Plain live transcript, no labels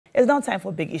It's now time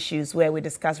for Big Issues, where we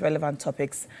discuss relevant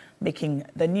topics making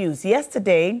the news.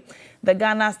 Yesterday, the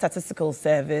Ghana Statistical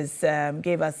Service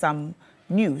gave us some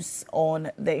news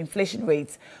on the inflation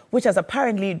rate, which has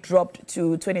apparently dropped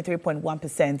to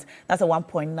 23.1%. That's a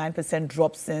 1.9%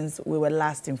 drop since we were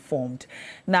last informed.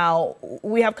 Now,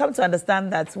 we have come to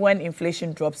understand that when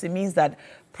inflation drops, it means that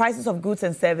prices of goods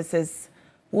and services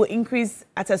will increase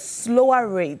at a slower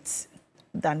rate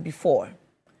than before.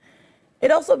 It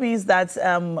also means that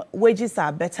wages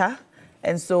are better,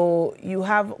 and so you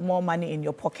have more money in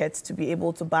your pocket to be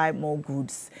able to buy more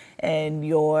goods, and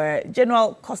your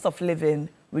general cost of living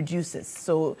reduces.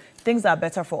 So things are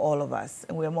better for all of us,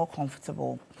 and we're more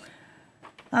comfortable.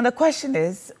 And the question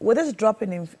is, with this drop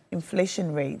in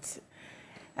inflation rate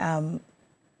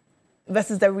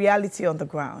versus the reality on the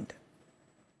ground,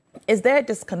 is there a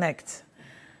disconnect?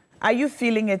 Are you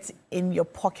feeling it in your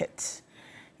pocket?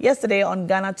 Yesterday on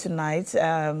Ghana Tonight,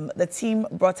 the team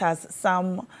brought us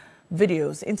some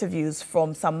videos, interviews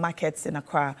from some markets in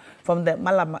Accra, from the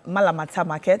Malamata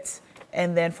market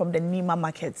and then from the Nima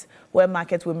market, where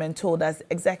market women told us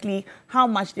exactly how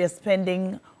much they're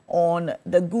spending on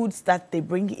the goods that they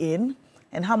bring in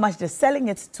and how much they're selling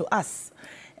it to us,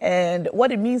 and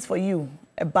what it means for you,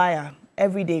 a buyer,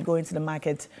 every day going to the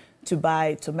market to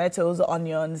buy tomatoes,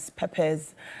 onions,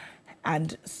 peppers,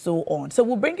 and so on. So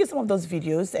we'll bring you some of those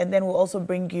videos, and then we'll also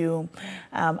bring you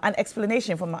an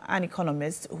explanation from an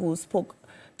economist who spoke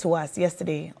to us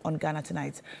yesterday on Ghana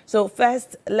Tonight. So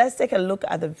first, let's take a look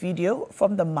at the video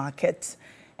from the market,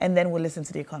 and then we'll listen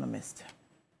to the economist.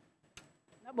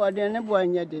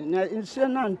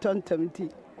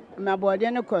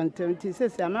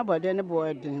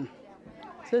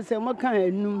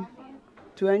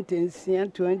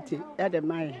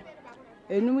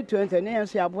 Enum 20 na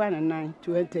yanso aboa na 9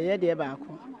 20 ye de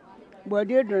baako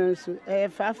body dron so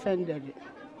 500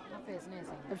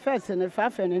 first na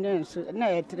 500 na so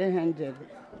na 300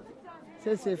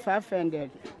 say 500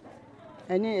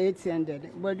 and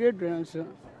 800 body dron so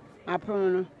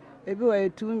apon no ebi wa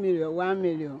 2 million 1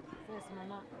 million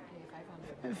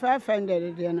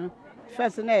 500 de no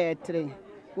first na 3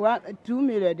 2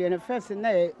 million de no first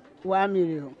na 1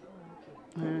 million.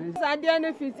 I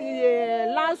didn't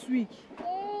last week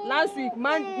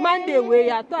Monday we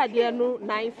are to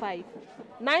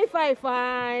 9.5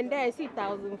 and then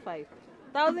 6,500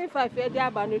 1,500 e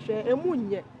dia banushe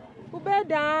emunye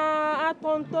ubeda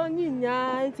atonto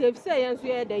nyinya nti efise yenso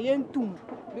ye de yentum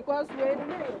because we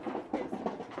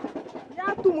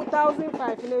ya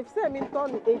 2,500 na efise mi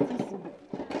ton 80 cedi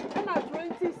na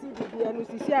 20 cedi dia no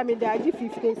sisi ami da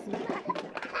 50 cedi.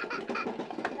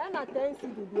 10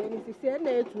 cedi there and sisi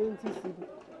na 20 cedi.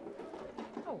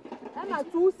 Na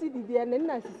 2 cedi there and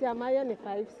na sisi amaya na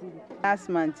 5 cedi. Last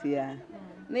month yeah.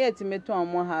 Na yetimeto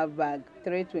omo have bag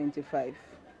 325.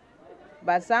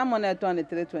 But salmon at on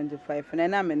 325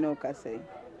 and na me no ka say.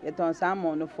 Yet on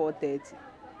salmon 430.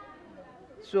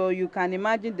 So you can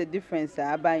imagine the difference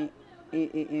buying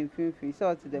in Fifi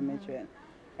sort of the material.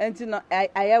 And you know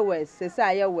I west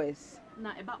say I west.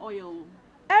 Na about oil.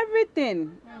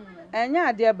 Everything. And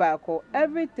yeah, dear Bako,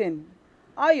 everything.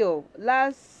 Oil,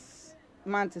 last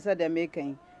month said they're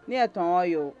making near ton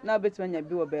oil. Now between your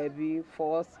bill, baby,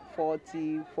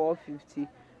 440, 450.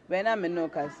 When I'm in no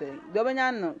say,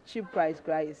 the cheap price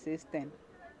cry is 610.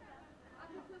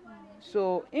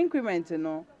 So increment, you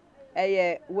know, a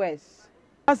year west.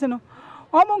 As you know,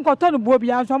 I'm going to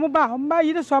Bobby, I'm about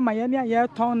you saw my year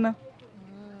ton.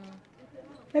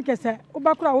 Like I said,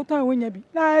 Obakura Oton Winyabi.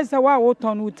 That's a wow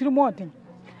ton with 3 more things.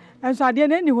 And so I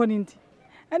didn't anyone in it.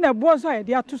 And the boss I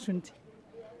did too soon.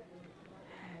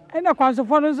 And the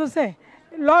consequence say,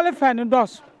 Lolly fan and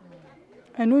dos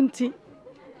and unti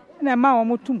and a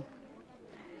mautum.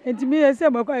 And to me, I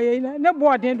said, no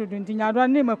board end of the I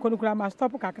don't name a cologram,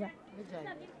 stop cacra.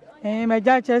 And my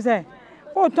judge said,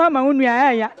 oh, Tom, I only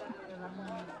I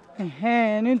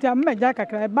and into my jack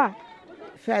cry back.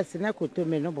 First na ko to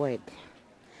me no boy.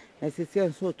 Na sisi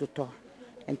nso toto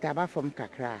entaba from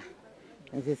kakra.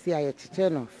 Na sisi aye chiche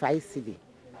no 5 cedi.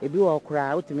 Ebi wo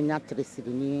kura utimi nya 3 cedi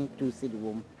ni 2 cedi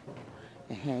wom.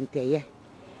 Nteye.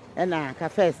 Na ka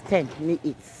first 10 ni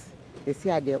 8.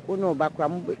 Sisi ade uno ba kura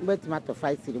mbetima to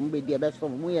 5 cedi mbe di ebe so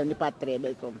mu ye nipa 3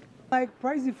 ebe so. Like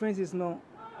price differences no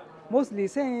mostly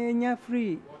say nya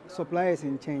free suppliers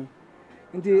in chain.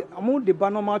 Nti among the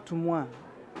normal to more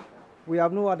we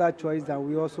have no other choice than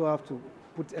we also have to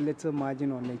put a little margin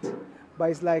on it. But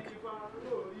it's like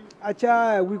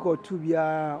a week or two we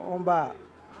are on bar.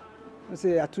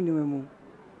 Say atunimemu.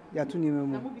 We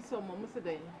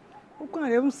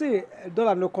can't even say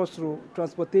dollar no cost through,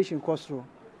 transportation cost through,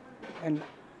 and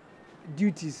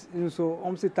duties. And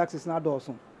so say taxes not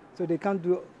also. So they can't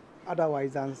do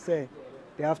otherwise than say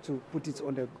they have to put it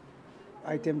on the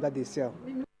item that they sell.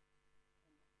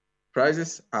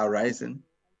 Prices are rising,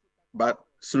 but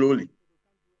slowly.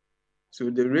 So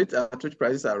the rate at which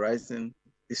prices are rising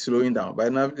is slowing down,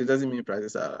 but now it doesn't mean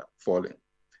prices are falling.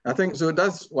 I think so.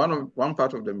 That's one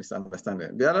part of the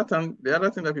misunderstanding. The other thing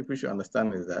that people should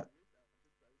understand is that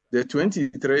the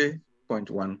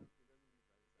 23.1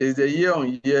 is the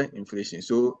year-on-year inflation.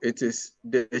 So it is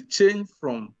the change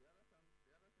from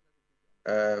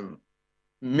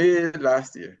May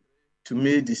last year to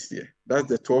May this year. That's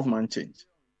the 12-month change.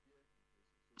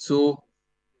 So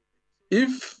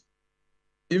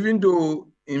even though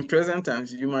in present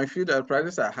times you might feel that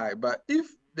prices are high, but if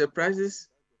the prices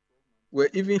were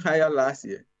even higher last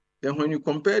year, then when you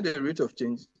compare the rate of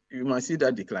change, you might see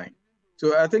that decline.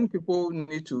 So I think people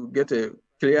need to get a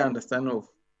clear understanding of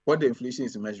what the inflation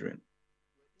is measuring,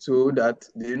 so that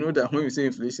they know that when we say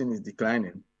inflation is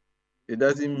declining, it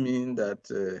doesn't mean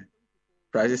that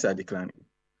prices are declining.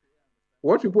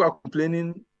 What people are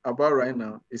complaining about right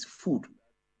now is food.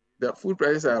 The food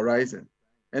prices are rising.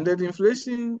 And the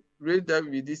inflation rate that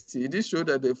we did see, it did show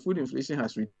that the food inflation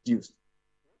has reduced.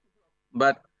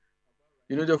 But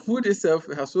the food itself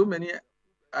has so many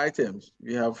items.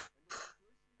 We have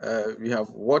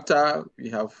water, we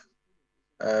have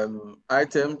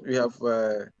items, we have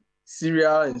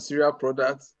cereal and cereal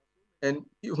products. And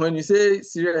when you say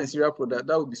cereal and cereal product,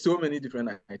 that would be so many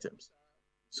different items.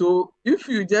 So if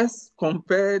you just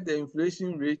compare the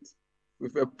inflation rate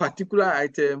with a particular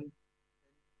item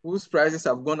whose prices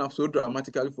have gone up so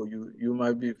dramatically for you, you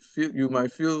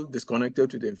might feel disconnected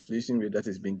to the inflation rate that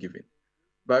is being given.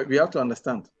 But we have to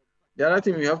understand. The other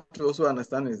thing we have to also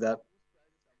understand is that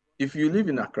if you live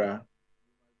in Accra,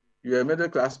 you're a middle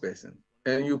class person,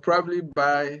 and you probably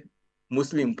buy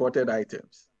mostly imported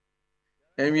items.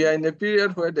 And we are in a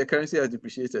period where the currency has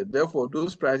depreciated. Therefore,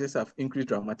 those prices have increased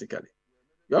dramatically.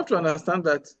 You have to understand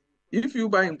that if you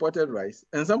buy imported rice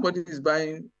and somebody is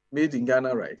buying made in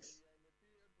Ghana rice,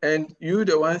 and you,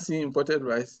 the one seeing imported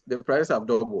rice, the price have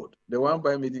doubled. The one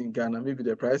buying made in Ghana, maybe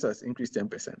the price has increased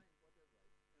 10%.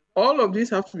 All of these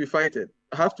have to be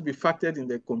factored in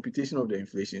the computation of the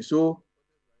inflation. So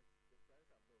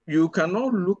you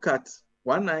cannot look at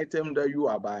one item that you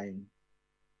are buying,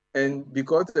 and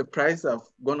because the price have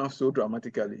gone up so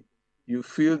dramatically, you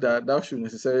feel that that should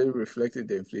necessarily reflect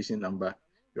the inflation number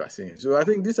you are seeing. So I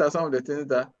think these are some of the things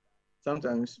that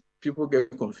sometimes people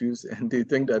get confused and they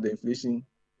think that the inflation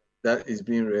that is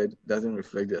being read doesn't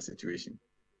reflect their situation.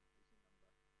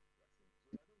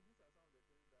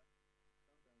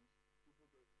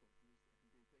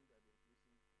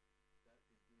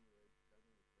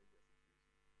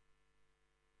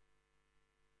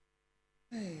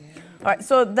 All right,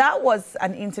 so that was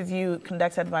an interview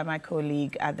conducted by my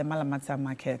colleague at the Malamata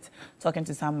market, talking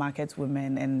to some market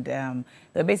women, and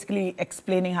they're basically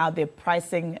explaining how they're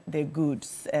pricing their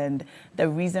goods and the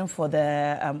reason for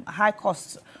the high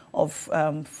cost of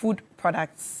food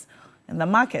products in the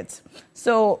market.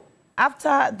 So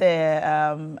after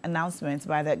the announcement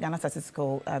by the Ghana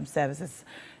Statistical Services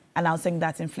announcing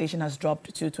that inflation has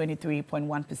dropped to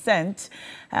 23.1%.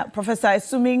 Professor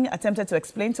Esuming attempted to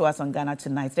explain to us on Ghana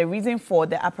Tonight the reason for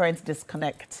the apparent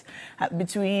disconnect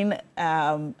between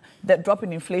the drop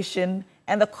in inflation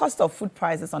and the cost of food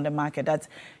prices on the market. That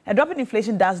a drop in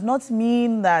inflation does not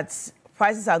mean that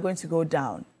prices are going to go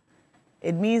down.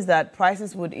 It means that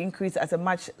prices would increase at a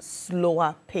much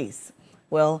slower pace.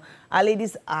 Well, our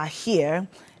ladies are here,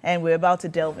 and we're about to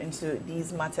delve into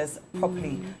these matters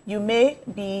properly. You may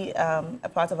be a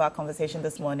part of our conversation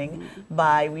this morning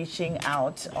by reaching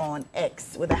out on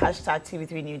X with the hashtag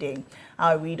TV3 New Day.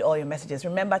 I'll read all your messages.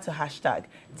 Remember to hashtag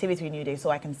TV3 New Day so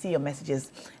I can see your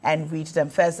messages and read them.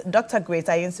 First, Dr. Grace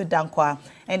Ayinsu Dankwa,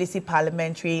 NDC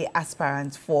parliamentary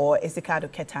aspirant for Esikado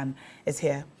Ketan, is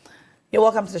here. You're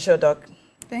welcome to the show, Doc.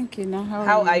 Thank you. Now,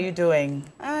 how are you doing?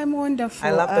 I'm wonderful.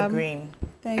 I love the green.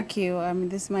 Thank you.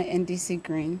 This is my NDC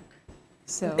green.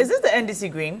 So is this the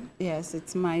NDC green? Yes,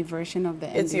 it's my version of the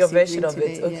NDC green. It's your version of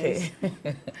today, it. Okay.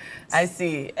 Yes. I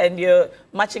see. And you're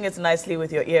matching it nicely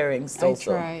with your earrings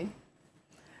also. I try.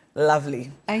 Lovely.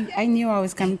 I knew I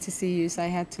was coming to see you, so I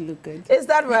had to look good. Is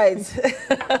that right?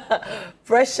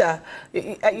 Pressure.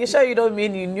 You sure you don't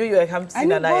mean you knew you were coming to see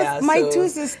Nanaya? My two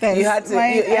sisters. You had to,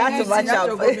 you had to match up.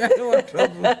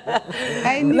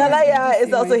 Nanaya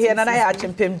is also here. Nanaya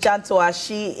Chimpim Jantoa.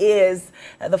 She is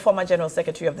the former General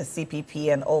Secretary of the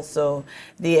CPP and also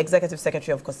the Executive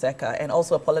Secretary of COSECA and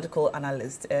also a political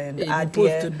analyst and our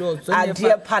dear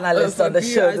panelist on the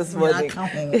show this morning.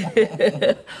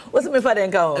 What's my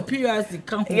father?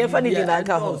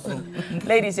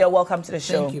 Ladies, you're welcome to the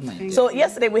show. Thank you, man. So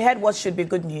yesterday we had what should be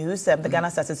good news. The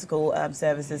Ghana Statistical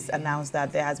Services announced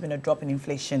that there has been a drop in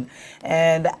inflation.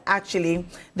 And actually,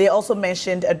 they also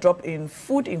mentioned a drop in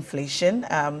food inflation.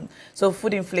 So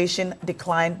food inflation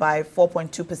declined by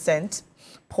 4.2%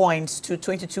 points to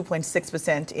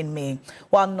 22.6% in May,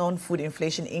 while non-food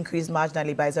inflation increased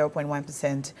marginally by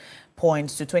 0.1%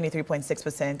 points to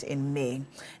 23.6% in May.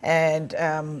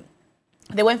 And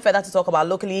they went further to talk about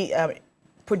locally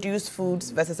produced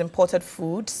foods versus imported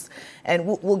foods, and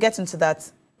we'll get into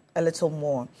that a little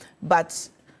more. But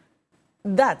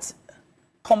that,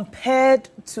 compared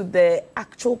to the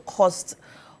actual cost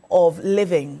of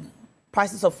living,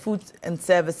 prices of food and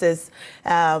services,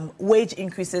 wage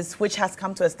increases, which has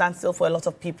come to a standstill for a lot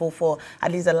of people for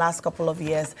at least the last couple of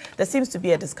years, there seems to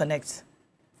be a disconnect,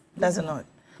 does it not?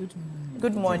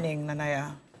 Good morning,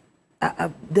 Nanaya.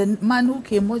 The man who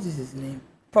came, what is his name?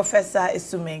 Professor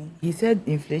Isuming. He said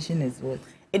inflation is what?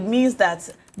 It means that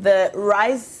the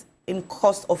rise in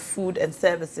cost of food and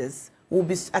services will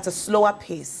be at a slower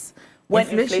pace when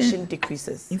inflation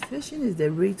decreases. Inflation is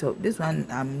the rate of, this one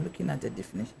I'm looking at the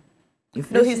definition.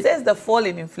 No, he says the fall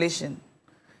in inflation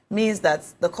means that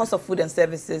the cost of food and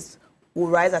services will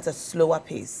rise at a slower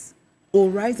pace. Or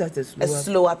rise at a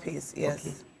slower pace, yes.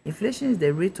 Okay. Inflation is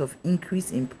the rate of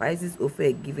increase in prices over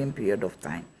a given period of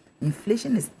time.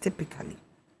 Inflation is typically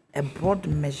a broad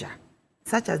measure,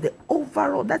 such as the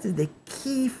overall, that is the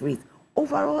key phrase,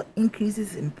 overall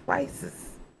increases in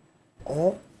prices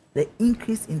or the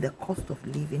increase in the cost of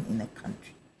living in a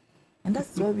country. And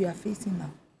that's what we are facing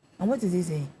now. And what is he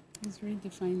saying? He's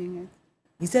redefining it.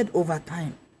 He said over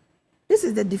time. This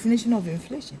is the definition of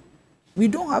inflation. We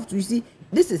don't have to, you see,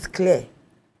 this is clear.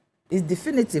 It's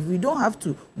definitive. We don't have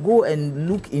to go and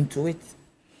look into it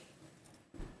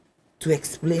to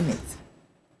explain it.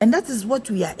 And that is what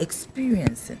we are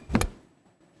experiencing.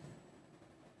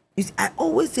 I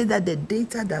always say that the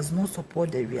data does not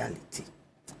support the reality.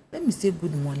 Let me say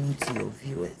good morning to your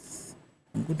viewers.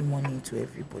 And good morning to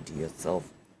everybody, yourself,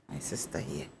 my sister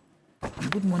here.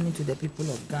 And good morning to the people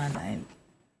of Ghana. And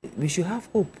we should have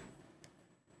hope.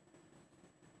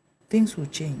 Things will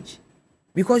change.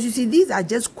 Because you see, these are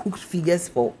just cooked figures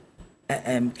for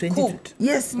 20. Cooked?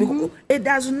 Yes, because it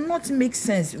does not make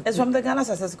sense. It's from the Ghana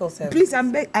Statistical Service. Please,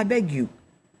 I beg you.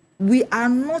 We are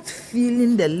not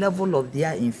feeling the level of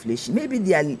their inflation. Maybe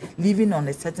they are living on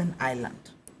a certain island.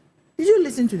 Did you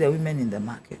listen to the women in the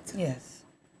market? Yes.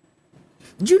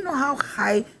 Do you know how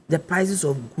high the prices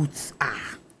of goods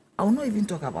are? I will not even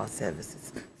talk about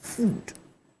services. Food.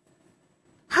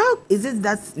 How is it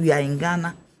that we are in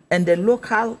Ghana and the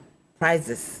local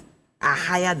prices are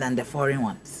higher than the foreign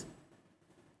ones?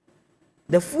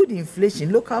 The food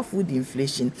inflation, local food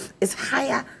inflation, is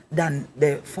higher than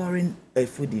the foreign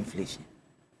food inflation.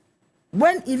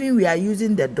 When even we are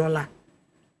using the dollar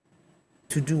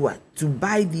to do what? To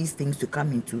buy these things to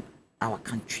come into our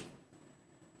country.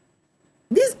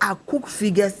 These are cooked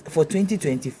figures for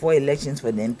 2024 elections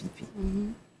for the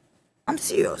NPP. I'm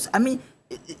serious. I mean,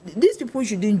 these people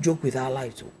shouldn't joke with our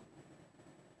lives.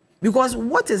 Because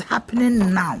what is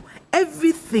happening now,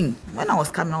 everything, when I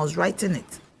was coming, I was writing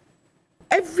it.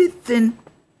 Everything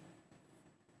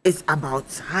is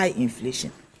about high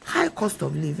inflation, high cost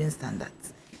of living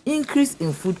standards, increase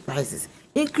in food prices,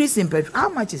 increase in petrol. How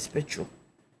much is petrol?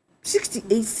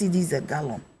 68 cedis a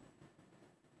gallon.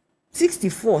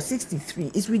 64,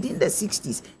 63. It's within the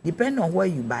 60s, depending on where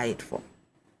you buy it from.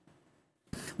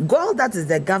 Gold, that is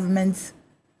the government's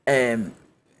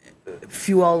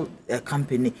fuel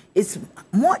company, is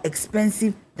more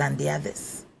expensive than the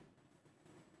others.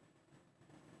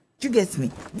 Do you get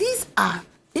me? These are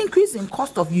increase in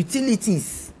cost of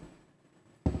utilities.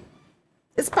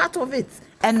 It's part of it.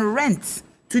 And rent.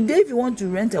 Today, if you want to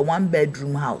rent a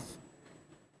one-bedroom house,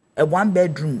 a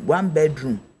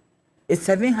one-bedroom, it's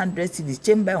 700 cedis,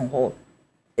 chamber and hall,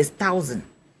 it's 1,000.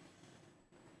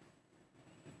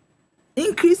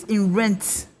 Increase in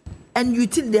rent and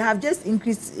utility, they have just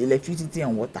increased electricity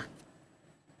and water.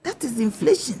 That is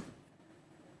inflation.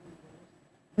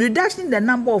 Reduction in the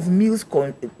number of meals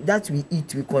that we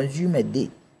eat, we consume a day.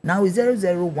 Now is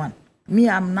 001. Me,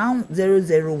 I'm now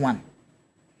 001.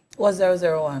 What's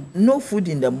 001? No food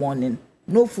in the morning,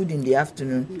 no food in the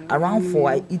afternoon. Around 4,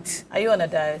 I eat. Are you on a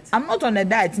diet? I'm not on a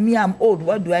diet. Me, I'm old.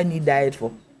 What do I need diet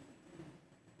for?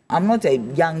 I'm not a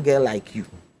young girl like you.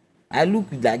 I look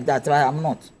like that, but I'm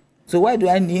not. So why do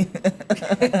I need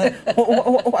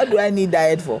what do I need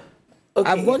diet for? Okay.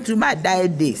 I've gone through my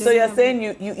diet days. So you're saying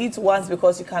you eat once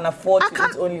because you can afford to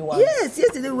eat only once? Yes,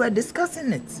 yesterday we were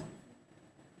discussing it.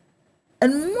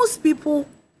 And most people,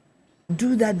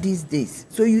 do that these days.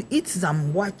 So you eat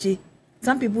some wache.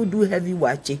 Some people do heavy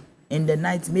wache in the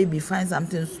night, maybe find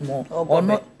something small or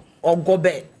not, or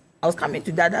gobe. I was coming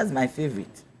to that. That's my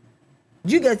favorite.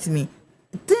 Do you get me?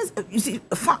 Things, you see,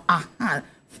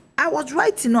 I was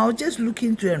writing, I was just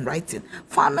looking to and writing.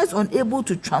 Farmers unable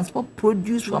to transport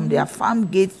produce from their farm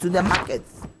gates to the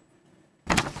markets.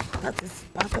 That is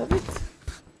part of it.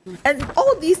 And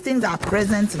all these things are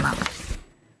present now.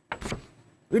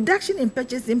 Reduction in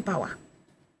purchasing power.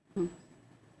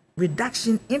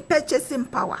 Reduction in purchasing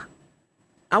power.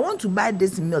 I want to buy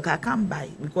this milk, I can't buy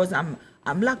because I'm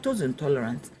lactose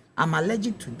intolerant. I'm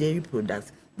allergic to dairy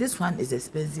products. This one is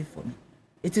expensive for me.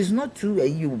 It is not true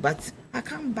you, but I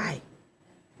can't buy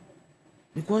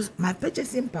because my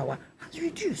purchasing power has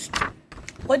reduced.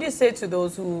 What do you say to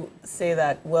those who say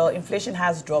that, well, inflation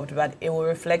has dropped, but it will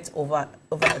reflect over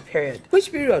a period?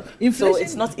 Which period? Inflation, so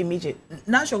it's not immediate.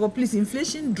 Now, Shogo, please,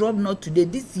 inflation dropped not today.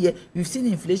 This year, you've seen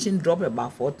inflation drop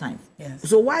about 4 times. Yes.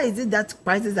 So why is it that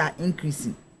prices are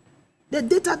increasing? The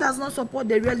data does not support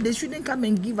the real. They shouldn't come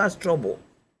and give us trouble.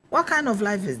 What kind of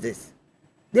life is this?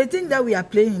 They think that we are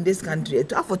playing in this country.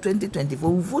 For 2024,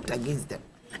 we vote against them.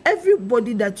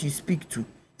 Everybody that you speak to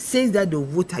says that they'll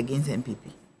vote against MPP.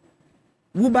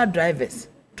 Uber drivers,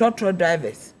 trotro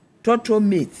drivers, trotro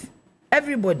mates,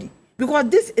 everybody. Because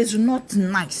this is not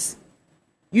nice.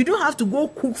 You don't have to go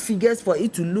cook figures for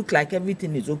it to look like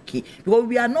everything is okay. Because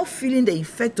we are not feeling the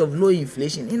effect of low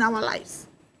inflation in our lives.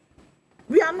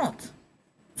 We are not.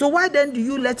 So why then do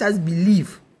you let us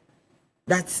believe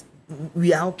that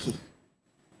we are okay?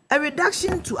 A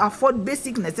reduction to afford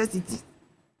basic necessities.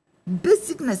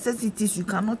 Basic necessities, you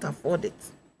cannot afford it.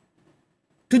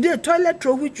 Today, toilet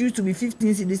roll, which used to be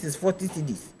 15 cedis, is 40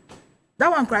 cedis. That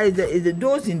one cries is the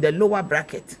those in the lower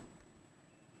bracket.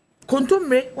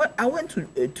 Kontomre, I went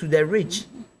to the ridge.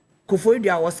 Kofoidi,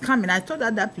 I was coming. I thought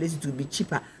that place would be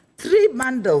cheaper. 3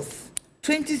 bundles,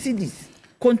 20 cedis.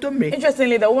 Kontomre.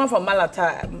 Interestingly, the woman from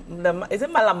Malata, is it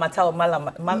Malamata or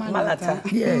Malata?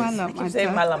 Yes. I keep saying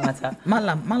Malamata.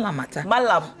 Malamata.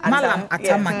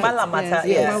 Malamata.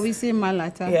 Yes. But we say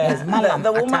Malata. Yes.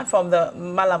 The woman from the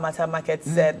Malamata market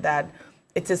said that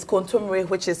it is Kontomre,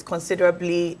 which is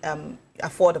considerably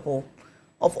affordable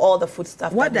of all the food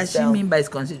stuff. What does she mean by it's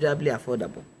considerably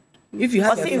affordable? If you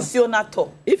have if you have a so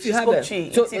insionato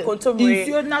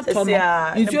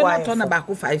about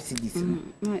 5 cedis.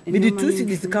 With the 2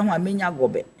 cedis come and menya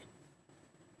gobe.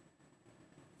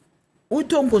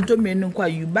 Uton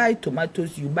kontomre, you buy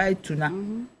tomatoes, you buy tuna.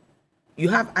 You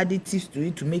have additives to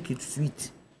it to make it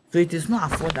sweet. So it is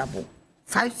not affordable.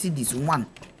 5 cedis, one.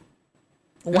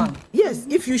 Yes,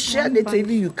 if you share it, so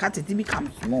even you cut it, it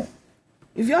becomes small.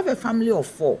 If you have a family of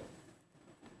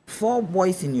 4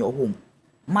 boys in your home,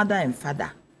 mother and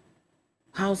father,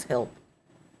 house help,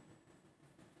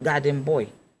 garden boy.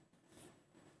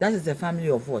 That is a family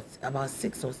of what? About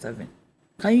 6 or 7.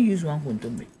 Can you use one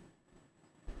kontomre?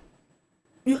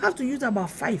 You have to use about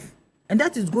 5. And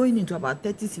that is going into about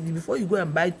 30 cedis before you go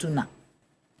and buy tuna.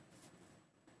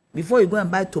 Before you go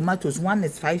and buy tomatoes, one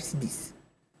is 5 cedis.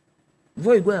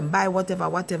 Before you go and buy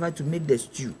whatever to make the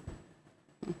stew.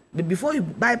 But before you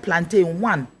buy plantain,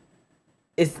 one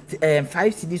is 5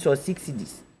 cedis or 6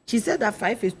 cedis. She said that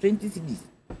 5 is 20 cedis.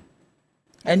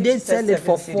 And they sell it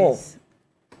for 4.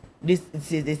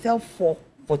 They sell 4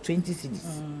 for 20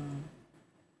 cedis.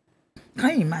 Can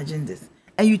you imagine this?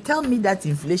 And you tell me that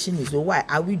inflation is, so why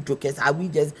are we jokers? Are we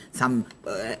just some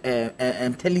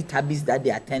Teletubbies that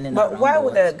they are turning But around? why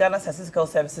would the Ghana Statistical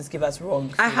Services give us wrong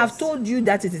figures? I have told you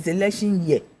that it is election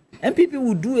year. And people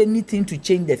will do anything to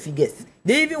change the figures.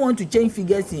 They even want to change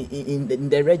figures in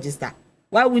the register.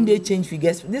 Why wouldn't they change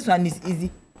figures? This one is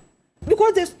easy.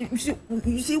 Because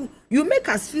you see, you make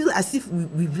us feel as if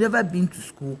we've never been to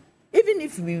school. Even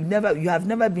if you have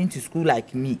never been to school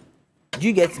like me. Do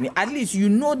you get me? At least you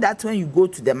know that when you go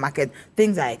to the market,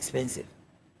 things are expensive.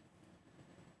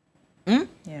 Yeah.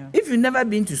 If you've never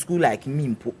been to school like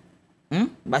me,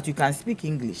 but you can speak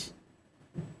English,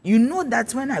 you know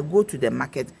that when I go to the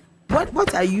market,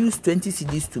 what I use 20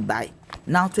 cedis to buy,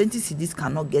 now 20 cedis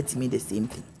cannot get me the same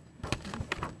thing.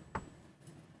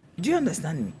 Do you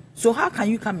understand me? So how can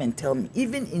you come and tell me,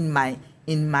 even in my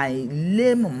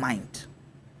lame mind,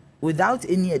 without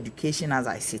any education as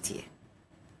I sit here,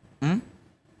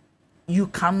 you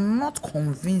cannot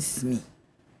convince me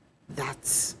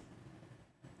that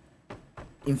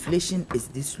inflation is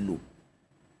this low.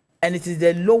 And it is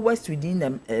the lowest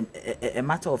within a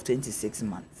matter of 26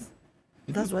 months.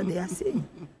 That's what they are saying.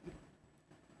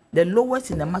 The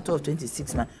lowest in a matter of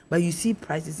 26 months. But you see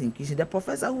prices increasing. The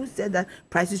professor who said that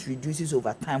prices reduces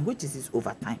over time, which is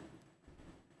over time.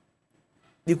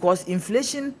 Because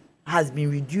inflation has been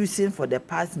reducing for the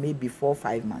past maybe 4 or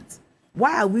 5 months.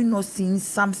 Why are we not seeing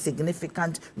some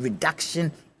significant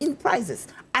reduction in prices?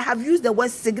 I have used the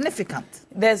word significant.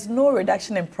 There's no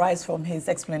reduction in price from his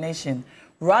explanation.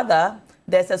 Rather,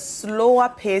 there's a slower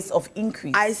pace of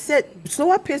increase. I said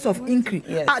slower pace of increase.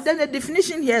 Yes. Then the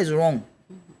definition here is wrong.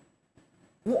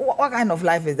 What kind of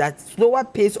life is that? Slower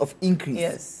pace of increase.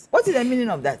 Yes. What is the meaning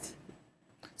of that?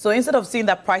 So instead of seeing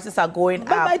that prices are going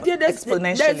But up my dear,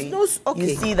 exponentially,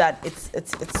 you see that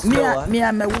it's slower. Me,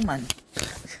 I'm a woman.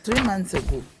 3 months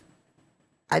ago,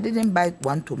 I didn't buy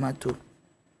 1 tomato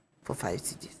for 5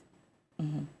 cedis.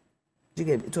 Mm-hmm. You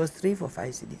get it? Was 3 for 5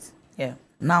 cedis. Yeah.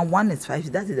 Now 1 is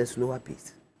 5. That is a slower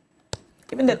pace.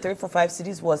 Even the 3 for 5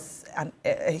 cedis was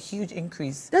a huge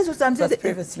increase. That's what I'm saying.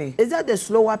 Previously. Is that the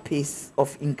slower pace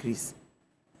of increase?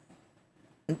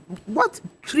 What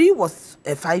 3 was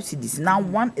 5 cedis. Now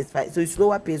 1 is 5. So it's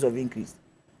slower pace of increase.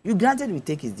 You granted we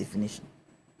take his definition.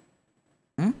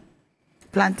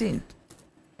 Plantain.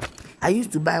 I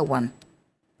used to buy 1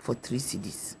 for 3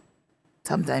 cedis.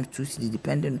 Sometimes 2 cedis,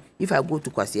 depending. If I go to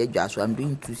Kwasi Eja, so I'm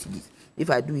doing 2 cedis. If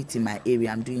I do it in my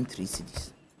area, I'm doing 3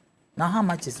 cedis. Now how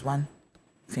much is 1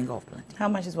 finger of plantain? How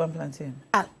much is 1 plantain?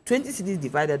 20 cedis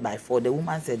divided by 4. The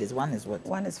woman said is 1 is what?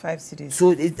 1 is 5 cedis.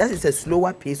 So that is a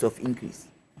slower pace of increase.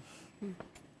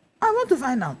 I want to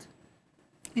find out.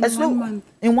 In 1 month.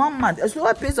 In 1 month, a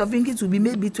slower pace of increase will be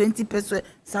maybe 20%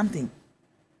 something.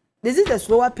 This is the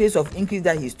slower pace of increase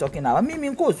that he's talking about. I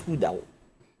mean, go school that.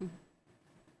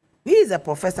 He is a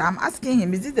professor. I'm asking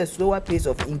him, is it the slower pace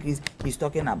of increase he's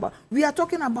talking about? We are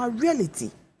talking about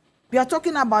reality. We are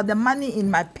talking about the money in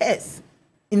my purse,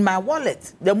 in my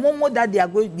wallet, the moment that they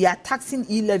are taxing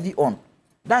e-levy on,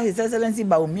 that His Excellency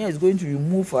Bawumia is going to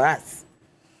remove for us.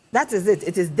 That is it.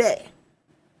 It is there.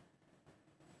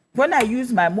 When I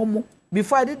use my Momo,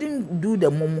 before I didn't do the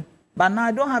Momo, but now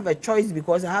I don't have a choice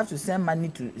because I have to send money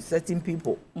to certain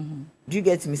people. Mm-hmm. Do you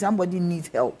get me? Somebody needs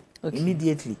help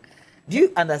immediately. Do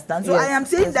you understand? So yes, I am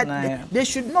saying yes, that they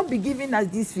should not be giving us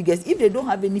these figures. If they don't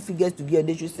have any figures to give,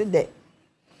 they should sit there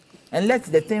and let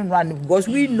the thing run, because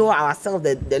we know ourselves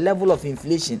the level of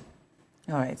inflation.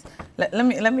 All right. Let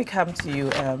me come to you,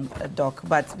 Doc.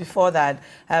 But before that,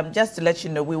 just to let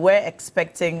you know, we were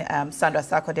expecting Sandra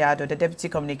Sarkodie-Addo,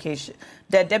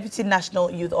 the Deputy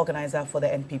National Youth Organizer for the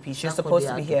NPP. She's supposed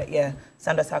to be here. Yeah,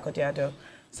 Sandra Sarkodie-Addo.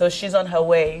 So she's on her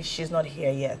way. She's not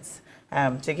here yet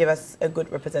to give us a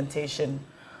good representation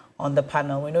on the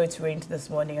panel. We know it's rained this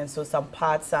morning, and so some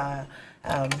parts are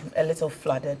a little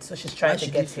flooded. So she's trying to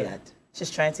get here. She's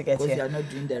trying to get here. Because you are not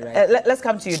doing the right. Let's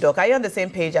come to you, Doc. Are you on the same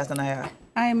page as Anaya?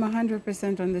 I am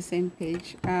 100% on the same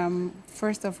page.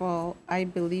 First of all, I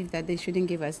believe that they shouldn't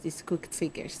give us these cooked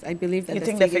figures. I believe that you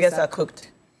think the figures are cooked?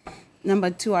 Number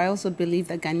 2, I also believe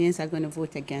that Ghanaians are going to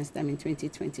vote against them in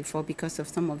 2024 because of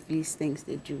some of these things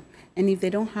they do. And if they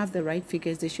don't have the right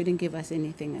figures, they shouldn't give us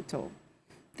anything at all.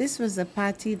 This was a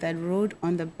party that rode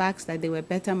on the backs that they were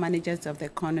better managers of the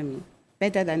economy,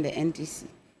 better than the NDC.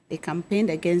 They campaigned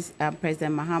against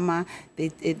President Mahama.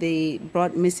 They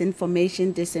brought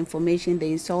misinformation, disinformation.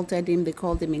 They insulted him. They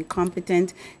called him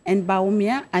incompetent. And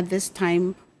Bawumia at this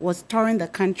time was touring the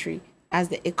country as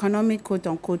the economic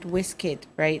quote-unquote whiz kid,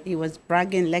 right? He was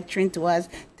bragging, lecturing to us,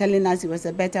 telling us it was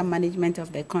a better management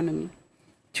of the economy.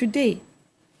 Today,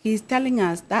 he's telling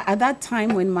us that at that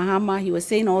time when Mahama, he was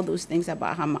saying all those things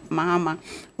about Mahama,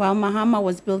 while Mahama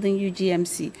was building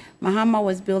UGMC, Mahama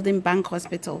was building Bank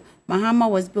Hospital, Mahama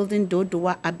was building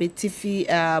Dodowa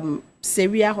Abetifi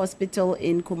Syria Hospital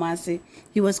in Kumasi.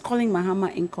 He was calling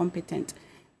Mahama incompetent.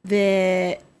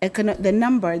 The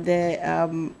number,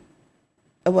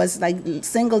 it was like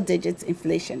single digits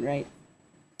inflation, right?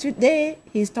 Today,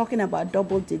 he's talking about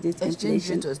double digits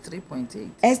inflation. Exchange rate was 3.8.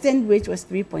 Exchange rate was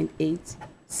 3.8.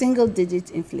 Single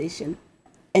digit inflation.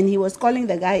 And he was calling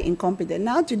the guy incompetent.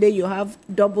 Now today you have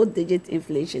double digit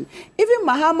inflation. Even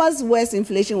Mahama's worst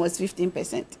inflation was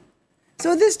 15%.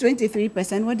 So this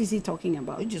 23%, what is he talking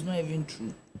about? Which is not even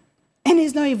true. And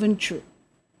it's not even true.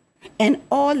 And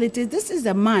all it is, this is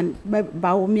a man,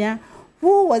 Bawumia,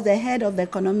 who was the head of the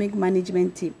economic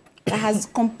management team that has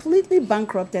completely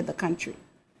bankrupted the country.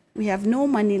 We have no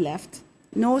money left,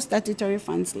 no statutory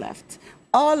funds left.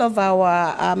 All of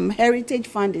our heritage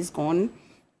fund is gone.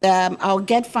 Our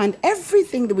GET fund,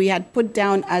 everything that we had put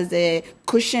down as a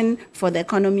cushion for the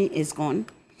economy is gone.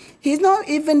 He's not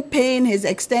even paying his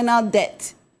external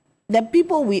debt. The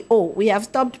people we owe, we have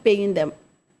stopped paying them.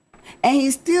 And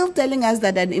he's still telling us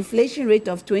that an inflation rate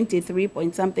of 23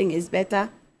 point something is better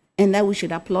and that we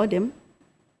should applaud him.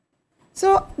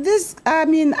 So this, I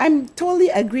mean, I'm totally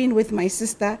agreeing with my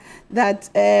sister that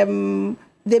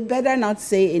they better not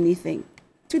say anything.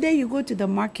 Today you go to the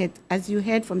market, as you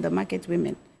heard from the market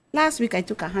women. Last week I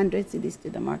took 100 cedis to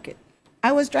the market.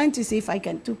 I was trying to see if I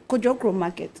can, to Kojokro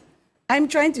market. I'm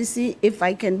trying to see if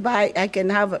I can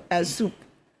have a soup.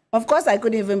 Of course, I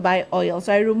couldn't even buy oil,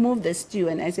 so I removed the stew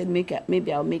and I said,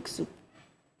 maybe I'll make soup.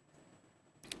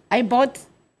 I bought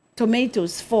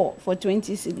tomatoes for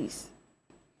 20 cedis.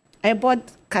 I bought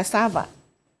cassava.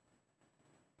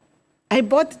 I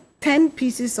bought 10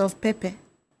 pieces of pepper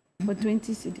for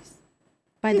 20 cedis.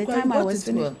 By the time I was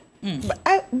finished,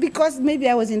 because maybe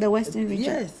I was in the Western region.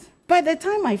 Yes. By the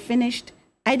time I finished,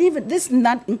 this is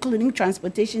not including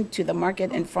transportation to the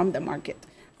market and from the market.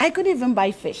 I couldn't even buy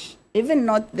fish, even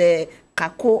not the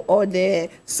kako or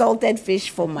the salted fish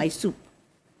for my soup.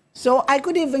 So I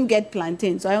couldn't even get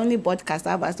plantain, so I only bought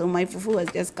cassava, so my fufu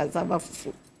was just cassava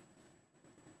fufu.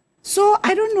 So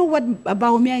I don't know what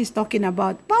Bawumia is talking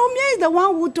about. Bawumia is the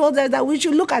one who told us that we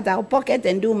should look at our pocket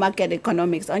and do market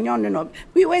economics.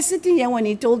 We were sitting here when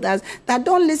he told us that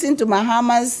don't listen to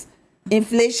Mahama's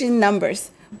inflation numbers,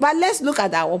 but let's look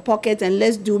at our pocket and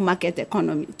let's do market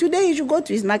economy. Today you should go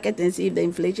to his market and see if the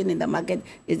inflation in the market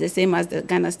is the same as the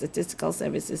Ghana Statistical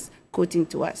Services quoting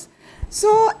to us.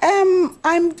 So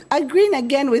I'm agreeing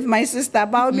again with my sister.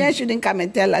 Bawumia shouldn't come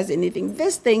and tell us anything.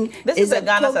 This is the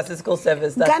Ghana Statistical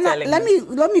Service that's telling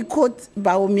let me quote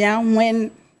Bawumia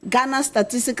when Ghana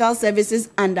Statistical Services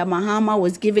under Mahama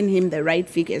was giving him the right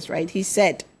figures, right? He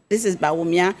said, this is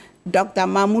Bawumia, Dr.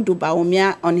 Mahmoud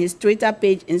Bawumia on his Twitter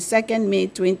page in 2nd May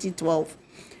 2012.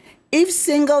 If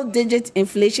single-digit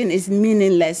inflation is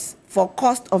meaningless for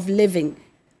cost of living,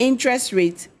 interest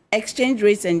rates, exchange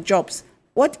rates, and jobs,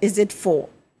 what is it for?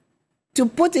 To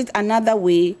put it another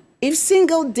way, if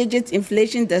single-digit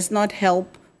inflation does not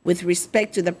help with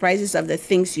respect to the prices of the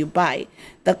things you buy,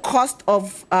 the cost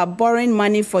of borrowing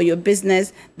money for your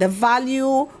business, the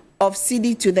value of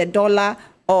cedi to the dollar,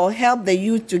 or help the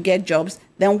youth to get jobs,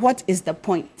 then what is the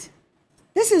point?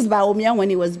 This is Bawumia when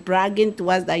he was bragging to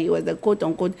us that he was the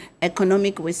quote-unquote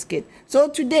economic wizard. So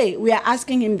today, we are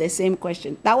asking him the same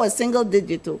question. That was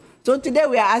single-digit. So today,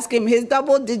 we are asking him, his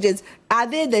double digits, are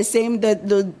they the same?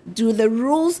 Do the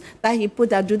rules that he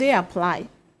put out, do they apply?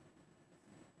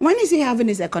 When is he having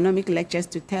his economic lectures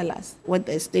to tell us what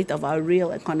the state of our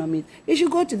real economy is? You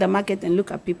should go to the market and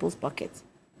look at people's pockets.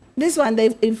 This one,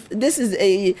 if this is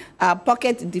a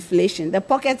pocket deflation. The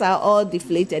pockets are all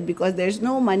deflated because there's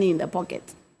no money in the pocket.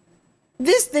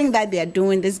 This thing that they're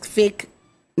doing, these fake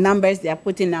numbers they're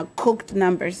putting out, cooked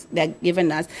numbers they're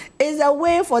giving us, is a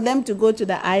way for them to go to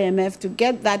the IMF to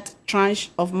get that tranche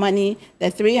of money,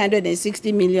 the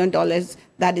 $360 million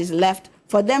that is left,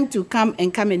 for them to come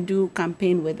and do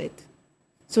campaign with it.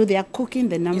 So they are cooking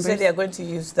the numbers. You said they are going to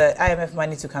use the IMF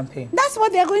money to campaign. That's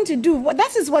what they are going to do.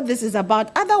 That is what this is about.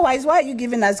 Otherwise, why are you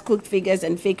giving us cooked figures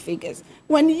and fake figures?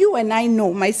 When you and I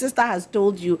know, my sister has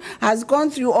told you, has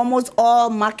gone through almost all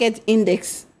market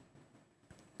index.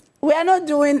 We are not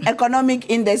doing economic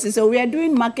indices, so we are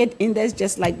doing market index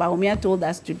just like Bawumia told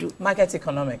us to do. Market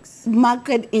economics.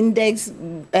 Market index,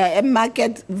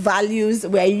 market values.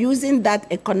 We are using that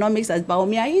economics as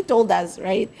Bawumia. He told us,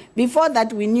 right? Before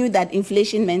that, we knew that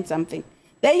inflation meant something.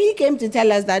 Then he came to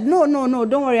tell us that, no,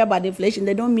 don't worry about inflation.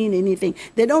 They don't mean anything.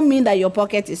 They don't mean that your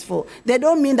pocket is full. They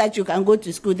don't mean that you can go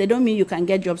to school. They don't mean you can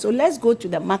get jobs. So let's go to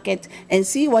the market and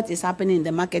see what is happening in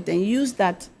the market and use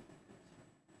that.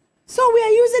 So we are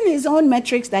using his own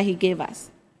metrics that he gave us.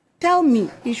 Tell me,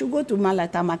 he should go to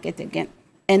Malata market again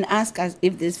and ask us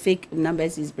if these fake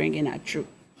numbers he's bringing are true.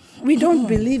 We don't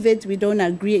believe it. We don't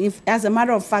agree. If, as a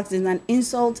matter of fact, it's an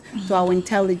insult to our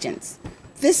intelligence.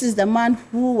 This is the man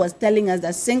who was telling us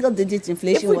that single-digit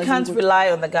inflation was... If we can't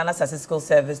rely on the Ghana Statistical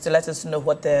Service to let us know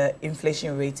what the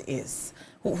inflation rate is,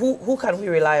 who can we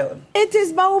rely on? It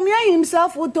is Bawumia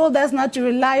himself who told us not to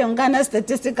rely on Ghana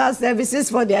Statistical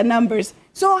Services for their numbers.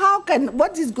 So how can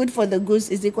what is good for the goose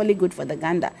is equally good for the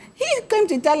gander? He came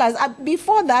to tell us,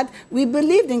 before that, we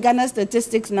believed in Ghana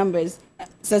Statistical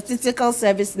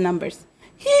Service numbers.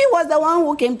 He was the one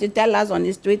who came to tell us on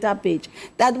his Twitter page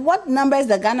that what numbers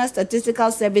the Ghana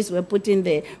Statistical Service were putting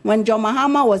there when John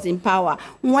Mahama was in power,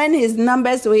 when his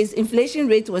numbers, so his inflation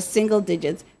rate was single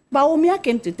digits. Bawumia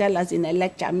came to tell us in a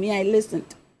lecture, I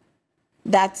listened,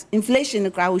 that inflation,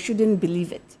 we shouldn't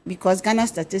believe it because Ghana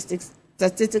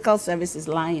Statistical Service is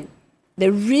lying.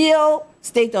 The real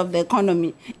state of the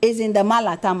economy is in the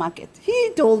Malata market.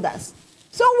 He told us.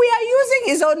 So we are using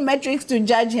his own metrics to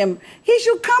judge him. He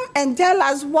should come and tell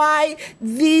us why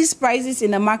these prices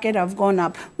in the market have gone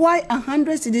up. Why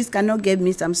 100 cedis cannot get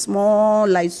me some small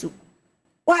light soup.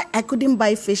 Why I couldn't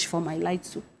buy fish for my light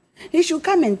soup. He should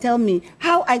come and tell me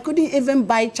how I couldn't even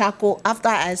buy charcoal after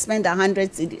I spent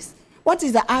 100 cedis. What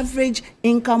is the average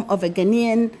income of a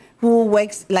Ghanaian who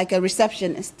works like a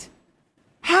receptionist?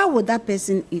 How would that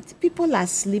person eat? People are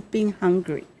sleeping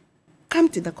hungry. Come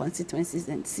to the constituencies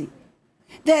and see.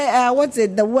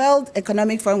 The World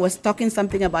Economic Forum was talking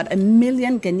something about 1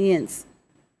 million Ghanaians.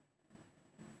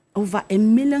 Over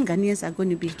 1 million Ghanaians are going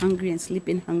to be hungry and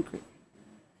sleeping hungry.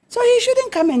 So he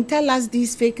shouldn't come and tell us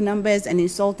these fake numbers and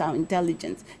insult our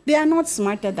intelligence. They are not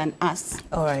smarter than us.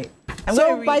 All right.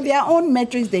 So by their own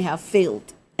metrics, they have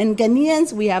failed. And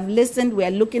Ghanaians, we have listened, we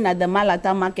are looking at the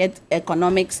Malata market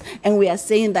economics, and we are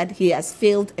saying that he has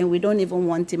failed, and we don't even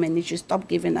want him, and he should stop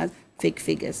giving us fake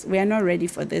figures. We are not ready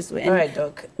for this. All right,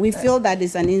 Doc. We feel that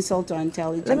is an insult to our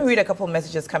intelligence. Let me read a couple of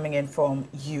messages coming in from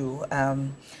you.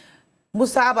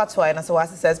 Musa Abatwa in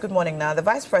Asawasi says, good morning now. The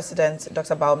Vice President,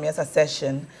 Dr. Bawumia's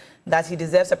assertion that he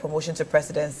deserves a promotion to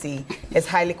presidency is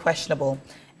highly questionable,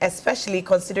 especially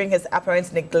considering his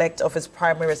apparent neglect of his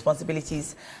primary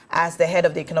responsibilities as the head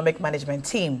of the economic management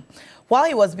team. While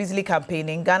he was busily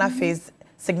campaigning, Ghana faced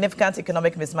significant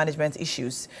economic mismanagement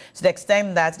issues to the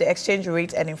extent that the exchange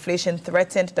rate and inflation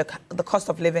threatened the cost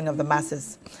of living of the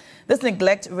masses. This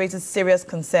neglect raises serious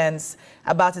concerns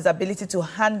about his ability to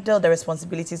handle the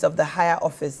responsibilities of the higher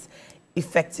office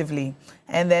effectively.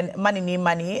 And then Manini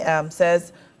Mani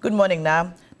says, good morning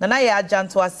now. Nanaya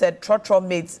Jantua said Trotro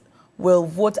mates will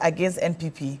vote against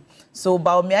NPP. So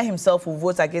Bawumia himself will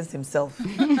vote against himself.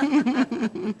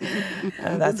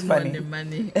 That's funny.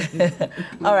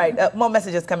 All right, more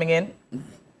messages coming in.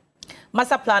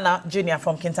 Master Planner Junior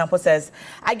from Kintampo says,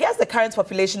 I guess the current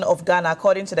population of Ghana,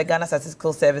 according to the Ghana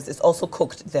Statistical Service, is also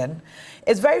cooked then.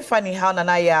 It's very funny how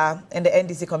Nanaya and the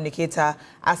NDC communicator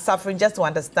are suffering just to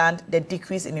understand the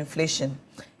decrease in inflation.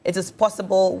 It is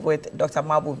possible with Dr.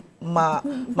 Mamudu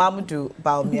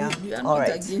Bawumia. We are All not right.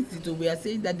 against it. We are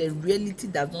saying that the reality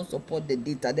does not support the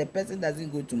data. The person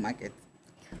doesn't go to market.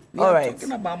 We All are right.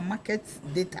 talking about market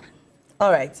data.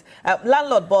 All right.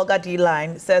 Landlord Bolga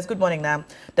D-Line says, good morning now.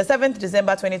 The 7th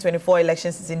December 2024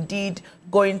 elections is indeed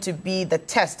going to be the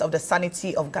test of the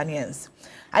sanity of Ghanaians.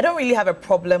 I don't really have a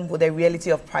problem with the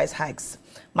reality of price hikes.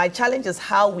 My challenge is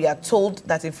how we are told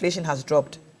that inflation has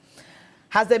dropped.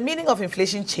 Has the meaning of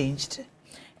inflation changed?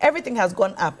 Everything has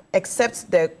gone up except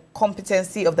the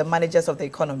competency of the managers of the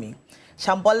economy.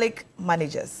 Shambolic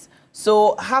managers.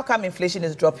 So how come inflation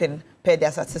is dropping per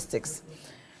their statistics?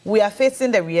 We are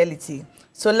facing the reality.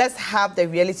 So let's have the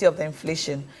reality of the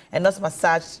inflation and not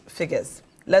massage figures.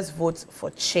 Let's vote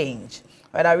for change.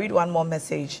 All right, I'll read one more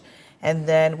message and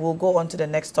then we'll go on to the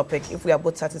next topic if we are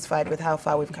both satisfied with how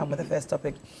far we've come with the first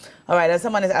topic. All right, and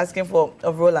someone is asking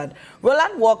of Roland.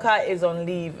 Roland Walker is on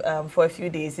leave for a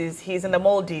few days. He's in the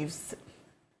Maldives,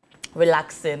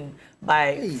 relaxing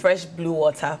by fresh blue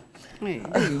water.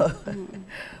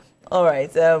 All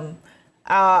right.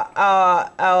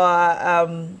 Our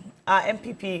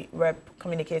MPP rep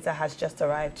communicator has just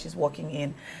arrived. She's walking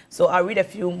in. So I'll read a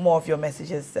few more of your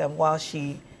messages while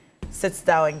she sits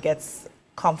down and gets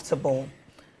comfortable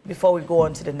before we go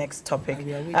on to the next topic.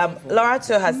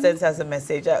 Lorato has sent us a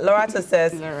message. Lorato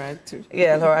says... Lorato.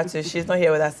 Yeah, Lorato. She's not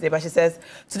here with us today, but she says,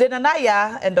 today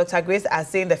Nanaya and Dr. Grace are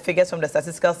saying the figures from the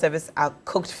Statistical Service are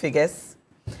cooked figures.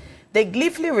 They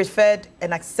gleefully referred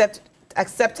and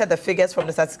accepted the figures from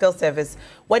the Statistical Service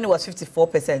when it was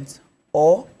 54%.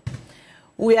 Or,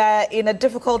 we are in a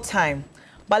difficult time,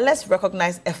 but let's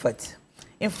recognize effort.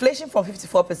 Inflation from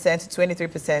 54% to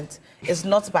 23% is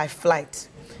not by flight.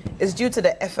 It's due to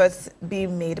the efforts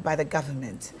being made by the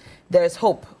government. There is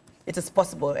hope. It is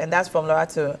possible. And that's from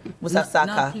Lorato Musasaka.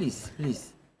 Now, please,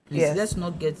 yes. Let's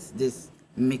not get this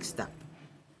mixed up.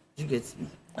 You get me?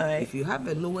 All right. If you have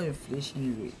a lower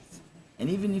inflation rate, and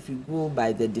even if you go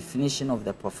by the definition of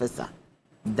the professor,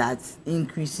 that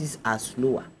increases are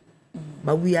slower.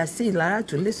 But we are saying, Lara,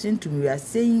 to listen to me, we are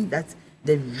saying that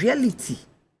the reality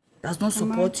does not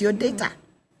support your data.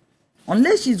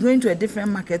 Unless she's going to a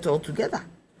different market altogether.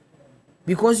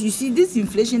 Because you see, this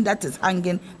inflation that is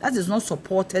hanging, that is not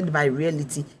supported by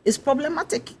reality, is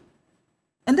problematic.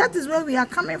 And that is where we are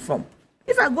coming from.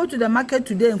 If I go to the market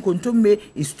today and Kontombe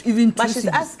is even... But she's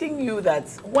asking you that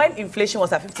when inflation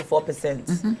was at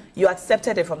 54%, you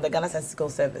accepted it from the Ghana Statistical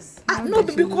Service. No,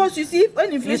 because you see,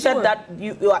 when inflation... You said that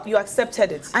you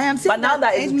accepted it. I am saying but now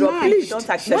that it's dropping, you don't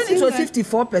accept it. When it was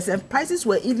 54%, prices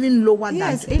were even lower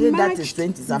than today. That is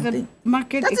 20-something.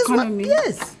 Market economy.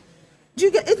 Yes. Do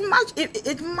you get it?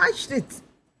 It matched it.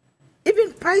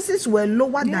 Even prices were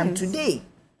lower than today.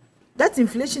 That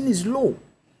inflation is low.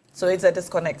 So it's a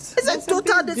disconnect. It's a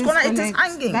total disconnect. It is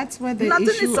hanging. That's where the Nothing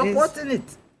issue is supporting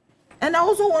it. And I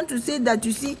also want to say that,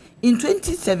 you see, in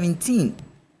 2017,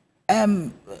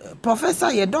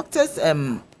 Professor, your doctor's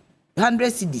 100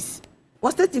 cedis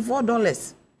was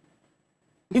 $34.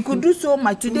 You could do so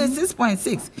much. Today,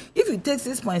 6.6. If you take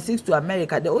 6.6 to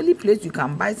America, the only place you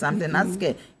can buy something that's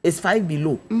scale is 5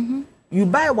 below. You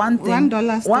buy one thing,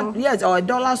 $1 store. Yes, or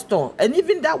 $1 store, and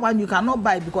even that one you cannot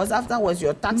buy because afterwards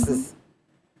your taxes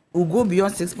will go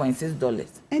beyond $6.6.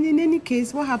 And in any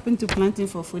case, what happened to Planting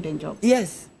for Food and Jobs?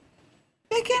 Yes.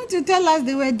 They came to tell us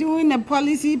they were doing a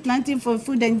policy, Planting for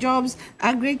Food and Jobs.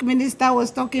 Agric minister was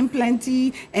talking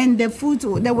plenty, and the food,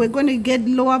 that we're going to get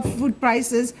lower food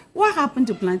prices. What happened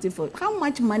to Planting for? How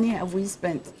much money have we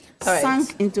spent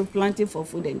sunk into Planting for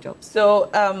Food and Jobs? So,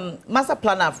 Master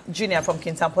Planner Junior from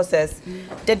Kintampo says,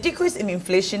 the decrease in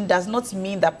inflation does not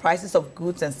mean that prices of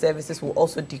goods and services will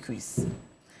also decrease.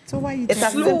 So why you it's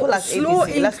as simple as slow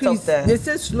ABC. Let's increase. stop They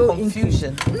say slow confusion.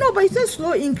 Increase. No, but it says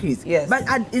slow increase. Yes. But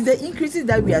is the increases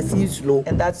that we are seeing slow?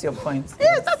 And that's your point.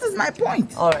 Yes, that is my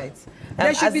point. All right.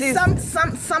 There should be some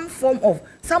form of,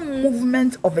 some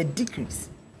movement of a decrease.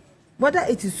 Whether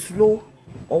it is slow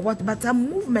or what, but a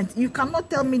movement. You cannot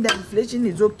tell me that inflation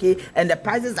is okay and the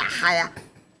prices are higher.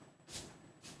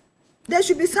 There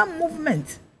should be some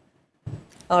movement.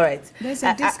 All right. There's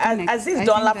a disconnect. Aziz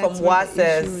Donla from WA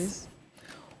says,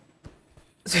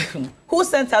 who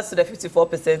sent us to the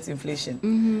 54%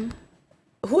 inflation?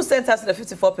 Who sent us to the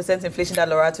 54% inflation that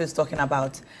Lorato is talking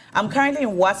about? I'm currently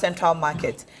in WA Central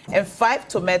Market, and 5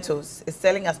 tomatoes is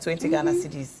selling us 20 Ghana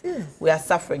cedis. Yes. We are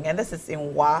suffering, and this is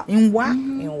in WA. In WA?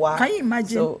 In WA. Can you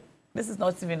imagine? So this is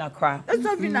not even Accra. That's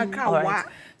not even Accra. All right.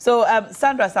 So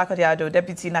Sandra Sakodiado,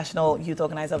 Deputy National Youth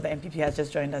Organizer of the NPP, has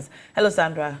just joined us. Hello,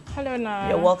 Sandra. Hello, Nara.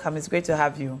 You're welcome. It's great to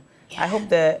have you. Yeah. I hope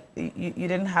that you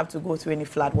didn't have to go through any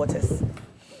flood waters.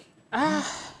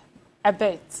 A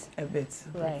bit. A bit.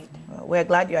 Right. Well, we're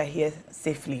glad you are here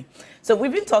safely. So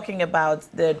we've been talking about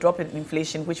the drop in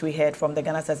inflation, which we heard from the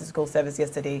Ghana Statistical Service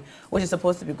yesterday, which is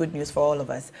supposed to be good news for all of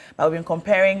us. But we've been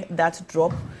comparing that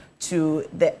drop to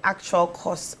the actual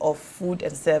cost of food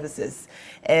and services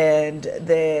and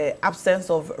the absence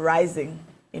of rising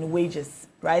wages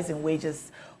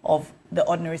of the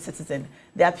ordinary citizen.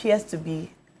 There appears to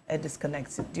be a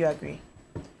disconnect. Do you agree?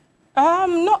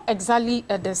 Not exactly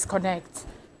a disconnect.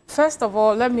 First of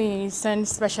all, let me send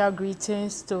special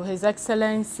greetings to His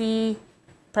Excellency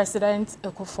President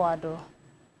Akufo-Addo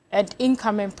and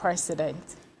incoming President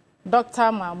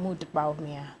Dr. Mahmoud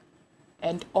Bawumia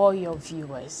and all your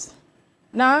viewers.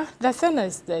 Now, the thing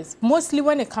is this, mostly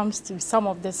when it comes to some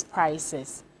of these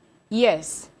prices,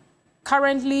 yes,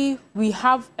 currently we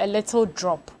have a little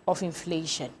drop of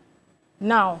inflation.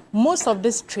 Now, most of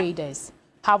these traders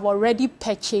have already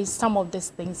purchased some of these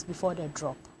things before the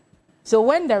drop. So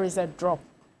when there is a drop,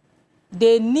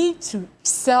 they need to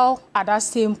sell at that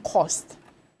same cost.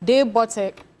 They bought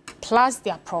it plus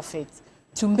their profit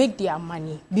to make their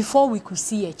money before we could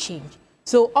see a change.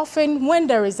 So often when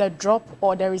there is a drop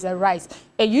or there is a rise,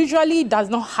 it usually does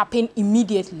not happen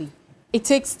immediately. It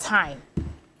takes time.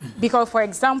 Because for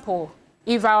example,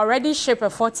 if I already ship a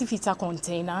 40-liter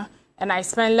container and I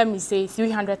spend, let me say,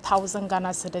 300,000 Ghana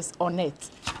cedis on it,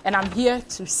 and I'm here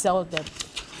to sell them,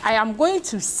 I am going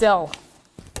to sell,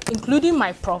 including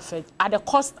my profit, at the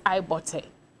cost I bought it.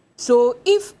 So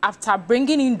if after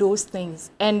bringing in those things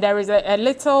and there is a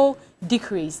little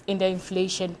decrease in the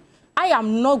inflation, I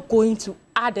am not going to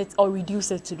add it or reduce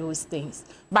it to those things,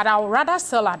 but I would rather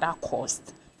sell at that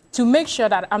cost to make sure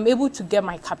that I'm able to get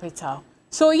my capital.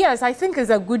 So yes, I think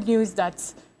it's a good news that,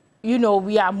 you know,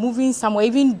 we are moving somewhere,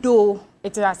 even though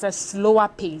it is at a slower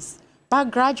pace,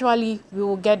 but gradually we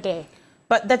will get there.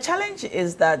 But the challenge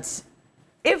is that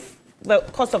if the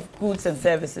cost of goods and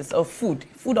services or food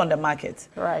on the market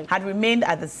had remained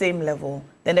at the same level,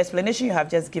 then the explanation you have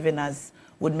just given us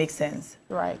would make sense.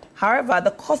 Right. However,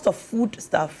 the cost of food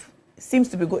stuff seems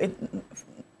to be going,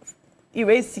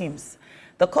 erase seems.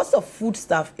 The cost of food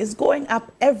stuff is going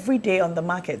up every day on the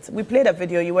market. We played a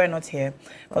video, you were not here,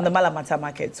 from the Malamata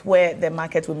market, where the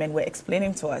market women were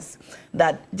explaining to us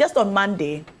that just on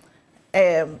Monday,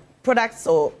 products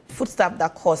or food stuff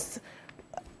that cost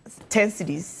 10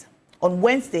 cedis, on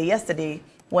Wednesday, yesterday,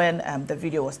 when the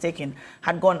video was taken,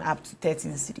 had gone up to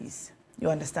 13 cedis. You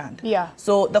understand? Yeah.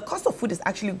 So the cost of food is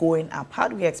actually going up. How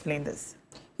do we explain this?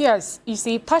 Yes, you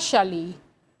see, partially,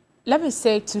 let me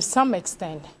say to some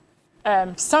extent,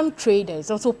 some traders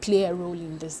also play a role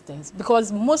in these things,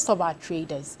 because most of our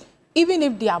traders, even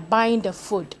if they are buying the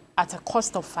food at a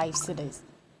cost of 5 cedis,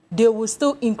 they will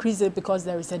still increase it because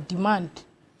there is a demand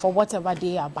for whatever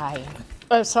they are buying.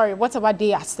 Whatever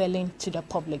they are selling to the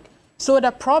public. So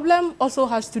the problem also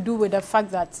has to do with the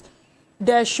fact that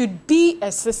there should be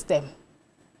a system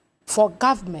for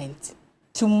government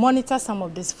to monitor some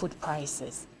of these food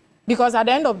prices. Because at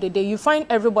the end of the day, you find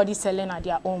everybody selling at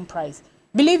their own price.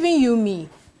 Believing you me,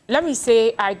 let me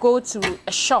say I go to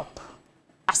a shop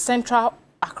at Central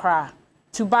Accra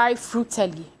to buy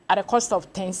fruitelli at a cost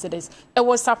of 10 cedis. It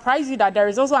will surprise you that there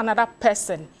is also another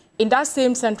person in that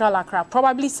same Central Accra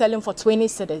probably selling for 20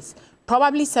 cedis,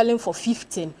 probably selling for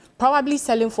 15, probably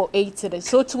selling for 8 cedis.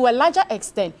 So to a larger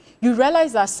extent, you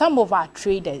realize that some of our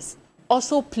traders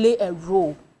also play a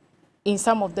role in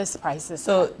some of these prices.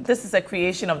 So this is a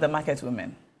creation of the market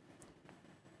women?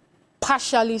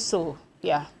 Partially so,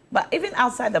 yeah. But even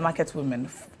outside the market women,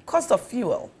 cost of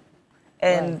fuel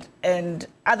and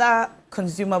other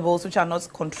consumables which are not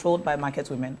controlled by market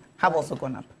women have also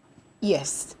gone up.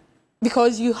 Yes,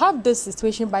 because you have this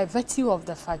situation by virtue of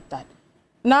the fact that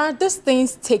now these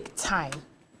things take time.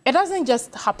 It doesn't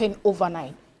just happen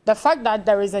overnight. The fact that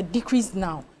there is a decrease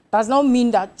now does not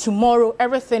mean that tomorrow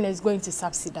everything is going to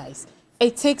subsidize.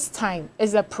 It takes time.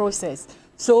 It's a process.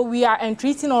 So we are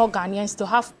entreating all Ghanaians to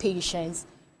have patience,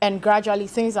 and gradually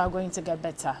things are going to get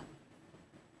better.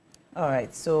 All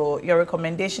right. So your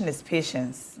recommendation is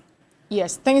patience.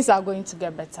 Yes, things are going to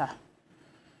get better.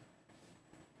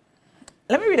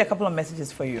 Let me read a couple of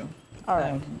messages for you. All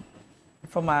right.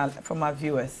 From our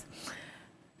viewers.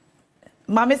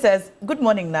 Mami says, good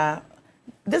morning, Na.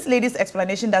 This lady's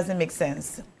explanation doesn't make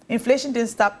sense. Inflation didn't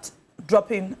stop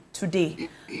dropping today.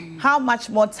 How much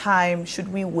more time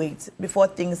should we wait before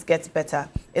things get better?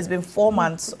 It's been 4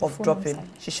 months of dropping.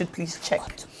 She should please check.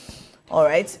 All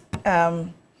right.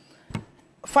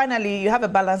 Finally, you have a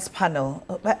balanced panel.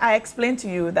 I explained to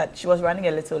you that she was running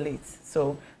a little late,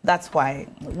 so that's why.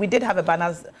 We did have a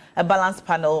balanced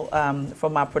panel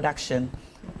from our production.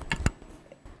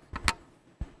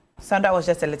 Sandra was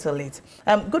just a little late.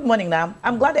 Good morning, now.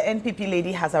 I'm glad the NPP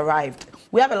lady has arrived.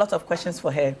 We have a lot of questions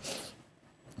for her.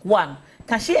 One,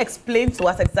 can she explain to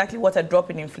us exactly what a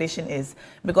drop in inflation is?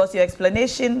 Because your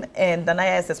explanation and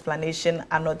Danaya's explanation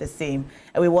are not the same,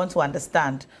 and we want to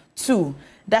understand. Two,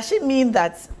 does she mean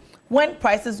that when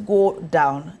prices go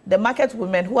down, the market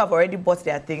women who have already bought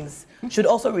their things should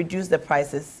also reduce the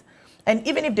prices? And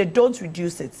even if they don't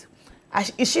reduce it,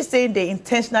 is she saying they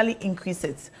intentionally increase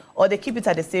it or they keep it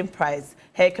at the same price?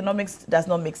 Her economics does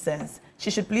not make sense. She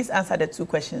should please answer the two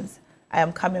questions. I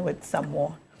am coming with some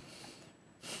more.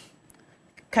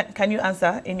 Can you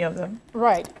answer any of them?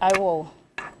 Right, I will.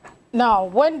 Now,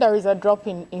 when there is a drop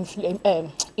in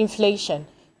inflation,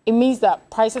 it means that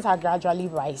prices are gradually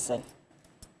rising.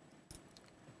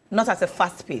 Not at a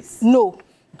fast pace? No,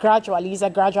 gradually. It's a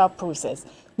gradual process.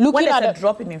 When there's a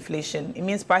drop in inflation, it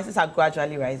means prices are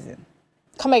gradually rising.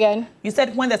 Come again? You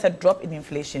said when there's a drop in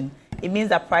inflation, it means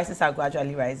that prices are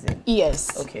gradually rising.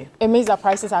 Yes. Okay. It means that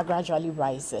prices are gradually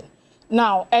rising.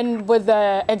 Now, and with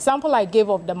the example I gave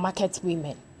of the market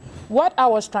women, what I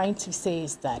was trying to say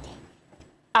is that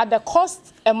at the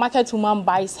cost a market woman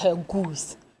buys her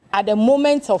goods, at the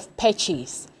moment of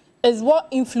purchase, is what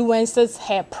influences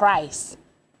her price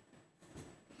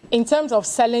in terms of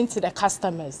selling to the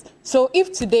customers. So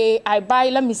if today I buy,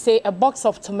 let me say, a box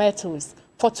of tomatoes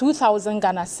for 2,000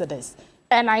 Ghana cedis,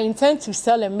 and I intend to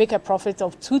sell and make a profit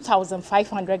of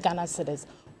 2,500 Ghana cedis,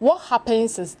 what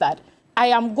happens is that I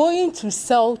am going to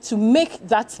sell to make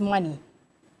that money,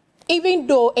 even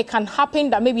though it can happen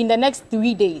that maybe in the next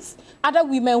 3 days, other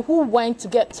women who went to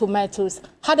get tomatoes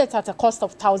had it at a cost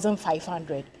of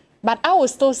 1,500. But I will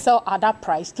still sell at that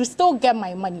price to still get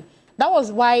my money. That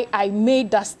was why I made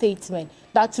that statement,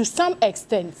 that to some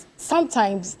extent,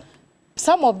 sometimes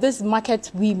some of these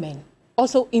market women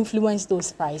also influence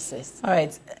those prices. All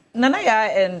right.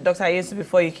 Nanaya and Dr. Yesu,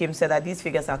 before you came, said that these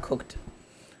figures are cooked,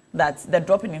 that the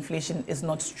drop in inflation is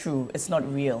not true, it's not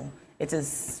real. It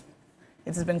has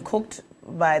been cooked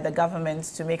by the government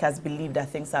to make us believe that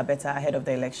things are better ahead of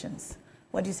the elections.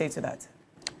 What do you say to that?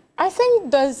 I think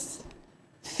those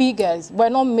figures were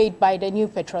not made by the New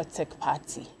Patriotic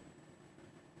Party,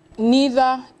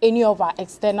 neither any of our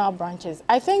external branches.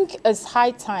 I think it's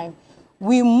high time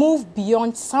we move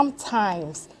beyond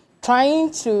sometimes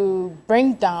trying to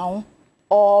bring down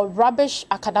or rubbish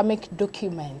academic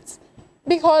documents.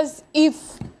 Because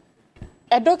if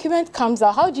a document comes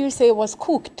out, how do you say it was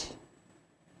cooked?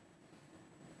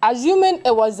 Assuming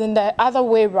it was in the other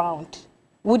way around,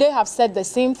 would they have said the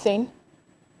same thing?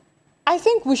 I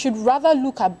think we should rather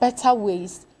look at better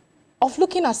ways of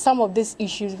looking at some of these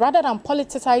issues rather than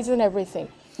politicizing everything.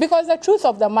 Because the truth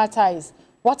of the matter is,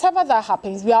 whatever that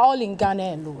happens, we are all in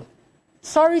Ghana alone.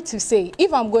 Sorry to say,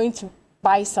 if I'm going to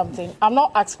buy something, I'm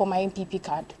not asked for my NPP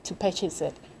card to purchase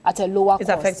it. at a lower cost. It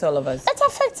affects all of us. It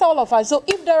affects all of us. So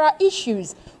if there are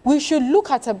issues, we should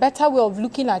look at a better way of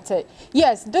looking at it.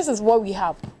 Yes, this is what we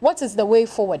have. What is the way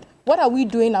forward? What are we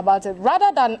doing about it?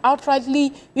 Rather than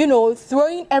outrightly, you know,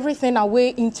 throwing everything away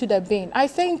into the bin. I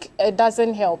think it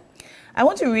doesn't help. I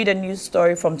want to read a news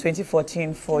story from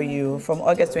 2014 for you, from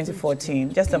August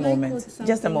 2014. Just a moment.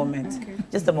 Just a moment. Okay.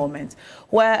 Just a moment.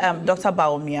 Where Dr.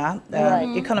 Bawumia,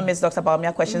 economist Dr.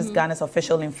 Bawumia questions Ghana's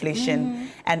official inflation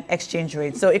and exchange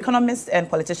rate. So economist and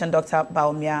politician Dr.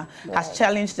 Bawumia has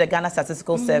challenged the Ghana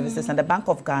Statistical Services and the Bank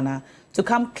of Ghana to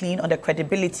come clean on the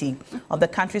credibility of the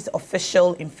country's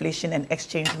official inflation and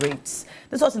exchange rates.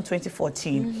 This was in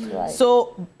 2014.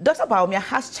 So Dr. Bawumia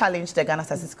has challenged the Ghana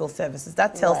Statistical Services.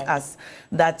 That tells us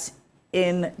that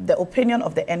in the opinion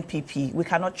of the NPP, we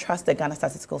cannot trust the Ghana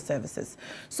Statistical Services.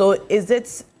 So is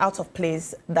it out of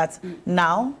place that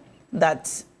now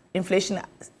that inflation,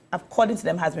 according to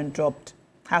them, has dropped,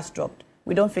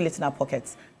 we don't feel it in our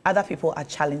pockets, other people are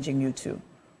challenging you too?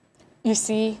 You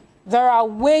see, there are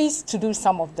ways to do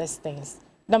some of these things.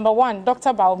 Number one,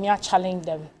 Dr. Bawumia challenged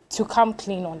them to come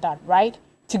clean on that, right?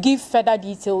 To give further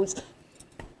details.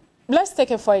 Let's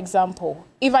take it for example.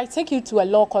 If I take you to a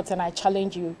law court and I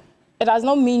challenge you, it does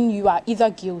not mean you are either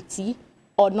guilty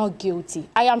or not guilty.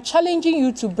 I am challenging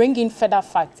you to bring in further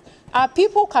facts. Our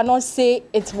people cannot say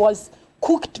it was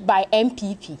cooked by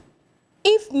MPP.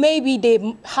 If maybe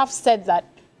they have said that,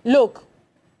 look,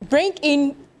 bring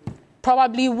in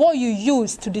probably what you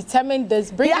use to determine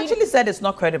this. He actually said it's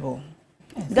not credible.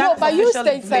 No, but you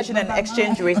stated inflation and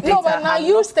exchange rate data. No, but now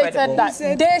you stated that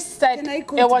they said it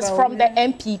was from the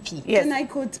MPP. Yes. Can I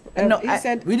quote? No, he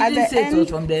said we didn't say it was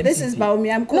from the MPP. This is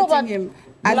Bawumia. I'm quoting him.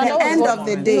 At the end of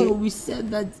the day, no, we said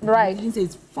that. Right. We didn't say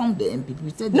it's from the MPP.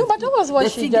 We said no, but that was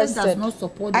what she just said. The figures does not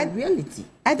support the reality.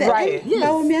 At the end,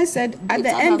 Bawumia said, at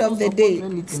the end of the day,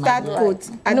 start quote.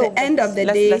 At the end of the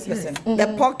day,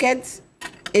 the pocket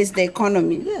is the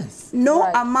economy. Yes. No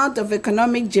amount of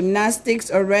economic gymnastics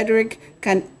or rhetoric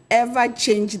can ever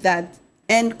change that.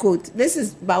 End quote. This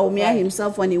is Bawumia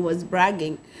himself when he was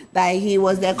bragging that he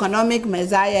was the economic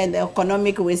messiah and the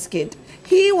economic wizkid.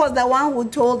 He was the one who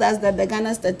told us that the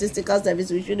Ghana Statistical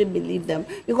Service, we shouldn't believe them.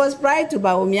 Because prior to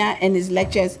Bawumia and his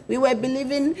lectures, we were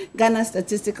believing Ghana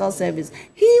Statistical Service.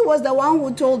 He was the one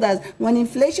who told us when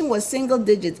inflation was single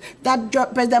digits that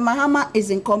President Mahama is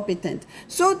incompetent.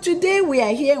 So today we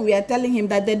are here and we are telling him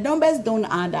that the numbers don't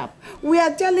add up. We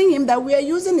are telling him that we are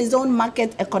using his own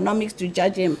market economics to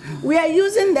judge him. We are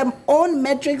using the own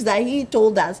metrics that he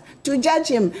told us to judge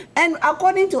him. And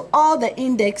according to all the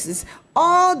indexes,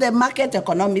 all the market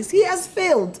economics, he has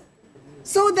failed.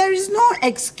 So there is no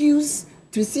excuse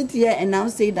to sit here and now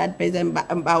say that President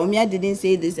Bawumia didn't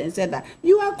say this and said that.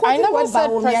 You are quoting what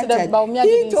Bawumia said.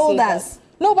 He told us.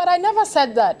 No, but I never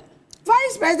said that.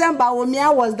 Vice President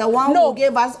Bawumia was the one who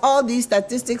gave us all these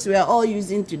statistics we are all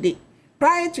using today.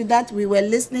 Prior to that, we were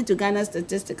listening to Ghana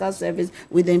Statistical Service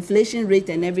with the inflation rate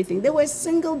and everything. They were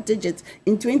single digits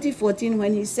in 2014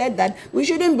 when he said that we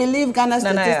shouldn't believe Ghana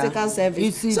Statistical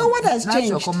Service. See, so what has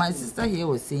changed? My sister here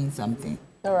was saying something.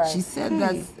 She said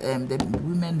that the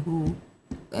women who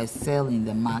sell in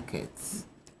the markets,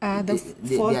 they are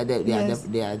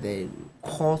the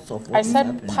cause of what I said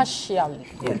happening. Partially.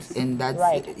 Yes, and that's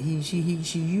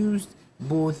she used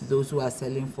both those who are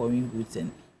selling foreign goods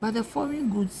but the foreign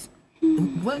goods.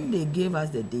 When they gave us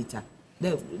the data,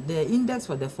 the index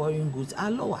for the foreign goods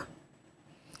are lower.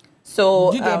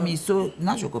 So, do you get me? So,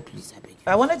 Nashoko, please, I beg you.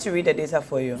 I wanted to read the data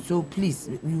for you. So, please,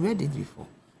 we read it before.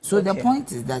 So, the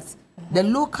point is that the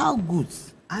local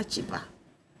goods are cheaper.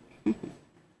 You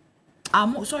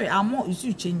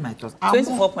should change my thoughts.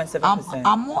 24.7%.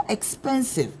 Are more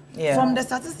expensive from the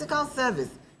Statistical Service.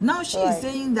 Now, she is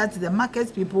saying that the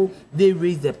market people, they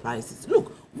raise the prices.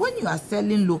 Look, when you are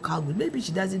selling local goods, maybe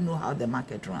she doesn't know how the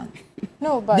market runs.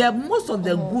 No, but most of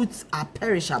the goods are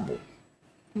perishable.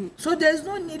 So there's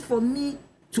no need for me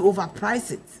to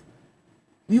overprice it.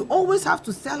 You always have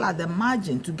to sell at the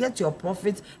margin to get your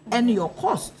profit and your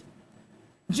cost.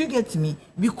 Do you get me?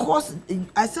 Because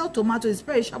I sell tomato, it's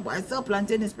perishable. I sell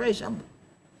plantain, it's perishable.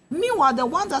 Meanwhile, the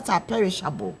ones that are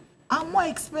perishable are more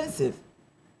expensive.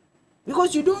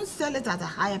 Because you don't sell it at a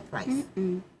higher price.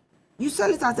 You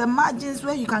sell it at the margins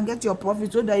where you can get your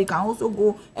profit so that you can also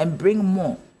go and bring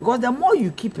more. Because the more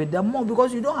you keep it, the more,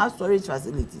 because you don't have storage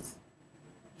facilities.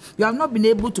 You have not been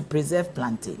able to preserve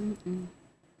plantain.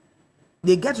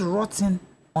 They get rotten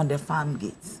on the farm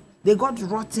gates. They got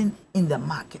rotten in the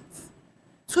markets.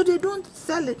 So they don't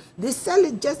sell it. They sell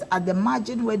it just at the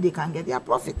margin where they can get their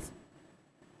profit.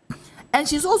 And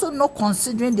she's also not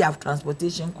considering their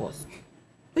transportation costs,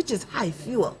 which is high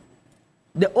fuel,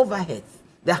 the overheads,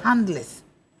 the handlers.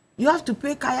 You have to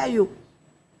pay Kayayo.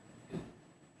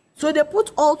 So they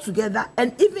put all together,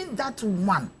 and even that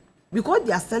one, because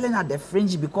they are selling at the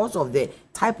fringe because of the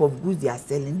type of goods they are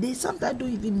selling, they sometimes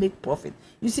don't even make profit.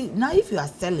 You see, now if you are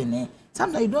selling,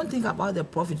 sometimes you don't think about the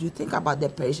profit, you think about the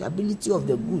perishability of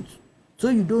the goods, so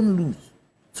you don't lose.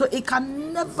 So it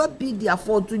can never be their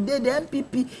fault. Today, the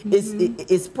MPP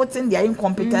is putting their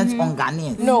incompetence on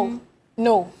Ghanaians.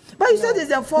 No. But you said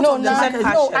it's a fault of the market.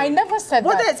 No, I never said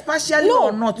whether that. Whether it's partially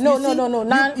or not. No.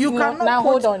 You cannot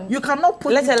hold on. You cannot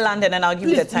put. Let her land and then I'll give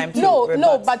you the time to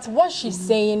No, but what she's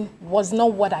saying was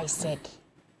not what I said.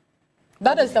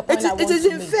 That is the point I want to make. It is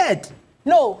inferred.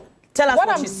 No. Tell us what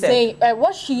I'm she saying.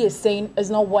 What she is saying is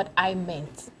not what I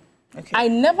meant. Okay. I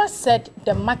never said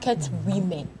the market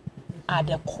women are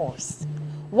the cause.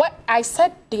 What I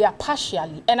said, they are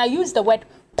partially, and I use the word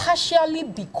partially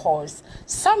because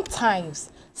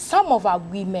sometimes some of our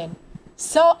women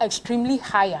sell extremely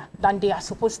higher than they are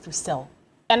supposed to sell.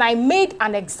 And I made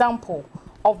an example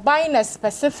of buying a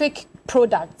specific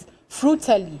product,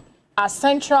 Fruitelli, at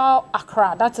Central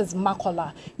Accra, that is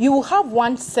Makola. You will have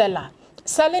one seller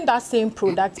selling that same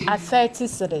product at 30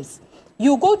 cedis.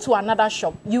 You go to another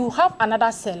shop, you have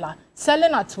another seller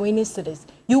selling at 20 cedis.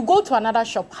 You go to another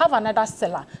shop, have another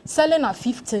seller selling at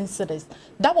 15 cedis.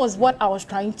 That was what I was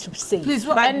trying to say. Please,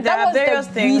 but and there are various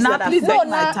things that affect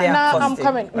my time. Now I'm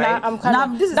coming.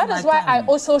 That is why I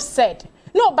also said.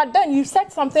 No, but then you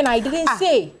said something I didn't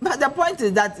say. But the point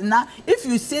is that now, if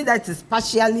you say that it's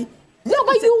partially. No,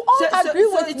 but you all agree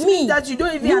with it me. Means that you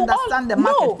don't even understand the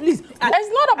market. No, please. It's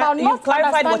not about not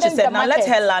clarified what you said. Now let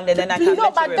her land and then I can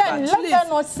let you then let her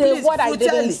not say what I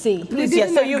didn't say. Please,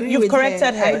 yes. So you've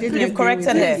corrected her. You've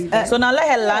corrected her. So now let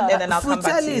her land and then I'll come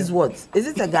back to you. Fruitelli is what? Is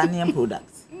it a Ghanaian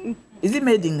product? Is it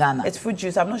made in Ghana? It's fruit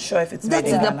juice. I'm not sure if it's made in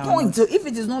Ghana. That is the point. So if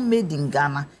it is not made in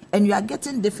Ghana and you are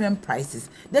getting different prices,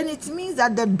 then it means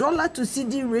that the dollar to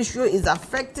CD ratio is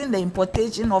affecting the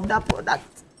importation of that product.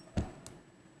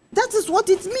 That is what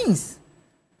it means.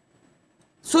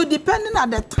 So depending on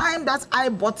the time that I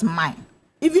bought mine,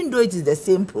 even though it is the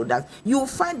same product, you will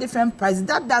find different prices.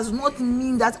 That does not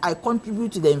mean that I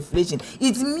contribute to the inflation.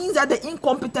 It means that the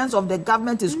incompetence of the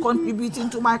government is contributing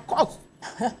to my cost.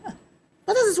 But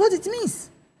that is what it means.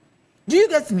 Do you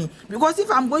get me? Because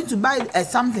if I'm going to buy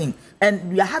something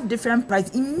and you have different price,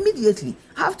 immediately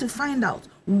I have to find out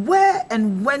where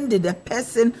and when did the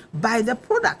person buy the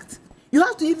product. You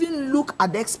have to even look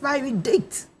at the expiry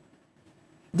date.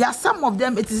 There are some of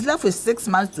them, it is left with 6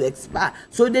 months to expire,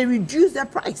 so they reduce the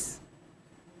price.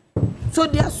 So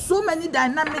there are so many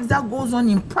dynamics that goes on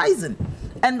in pricing.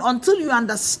 And until you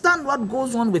understand what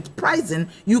goes on with pricing,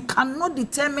 you cannot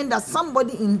determine that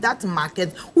somebody in that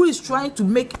market who is trying to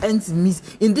make ends meet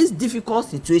in this difficult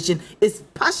situation is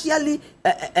partially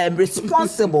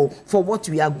responsible for what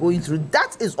we are going through.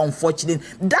 That is unfortunate.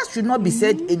 That should not be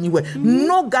said anywhere.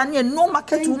 No Ghanaian, no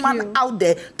market woman out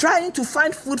there trying to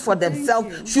find food for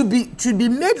themselves should be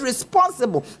made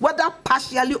responsible, whether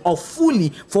partially or fully,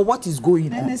 for what is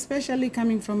going on. And especially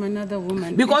coming from another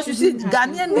woman. Because you see,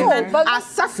 Ghanaian women are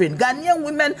suffering. Ghanaian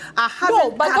women are having.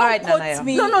 No, but don't quote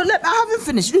me. No, I haven't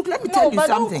finished. Look, let me tell you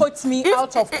something. Don't quote me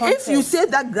out of context. If you say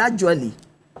that gradually,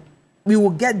 we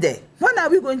will get there. When are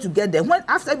we going to get there? When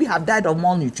after we have died of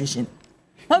malnutrition,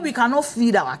 when we cannot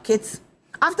feed our kids,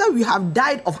 after we have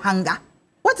died of hunger.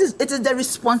 It is the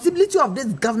responsibility of this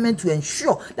government to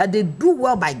ensure that they do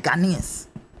well by Ghanaians.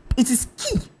 It is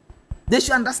key. They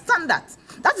should understand that.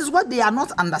 That is what they are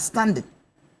not understanding.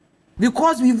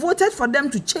 Because we voted for them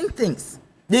to change things.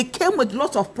 They came with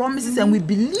lots of promises and we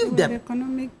believed them.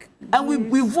 And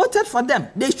we voted for them.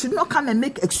 They should not come and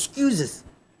make excuses.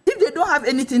 If they don't have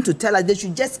anything to tell us, they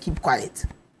should just keep quiet.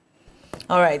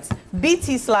 All right.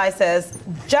 BT Sly says,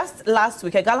 just last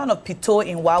week, a gallon of Pito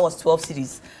in WA was 12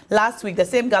 cedis. Last week, the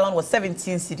same gallon was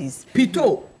 17 cedis.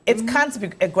 Pito? It can't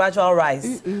be a gradual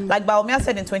rise. Like Baumia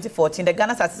said in 2014, the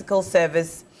Ghana Statistical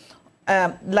Service,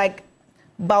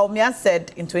 Baumia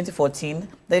said in 2014,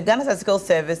 the Ghana Statistical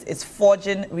Service is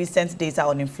forging recent data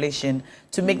on inflation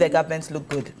to make the government look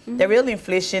good. The real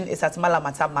inflation is at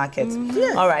Malamata Market.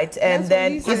 Yes. All right. And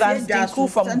then Ivan Stinku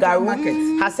from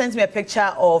Garu has sent me a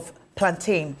picture of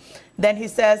plantain. Then he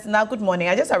says, now good morning.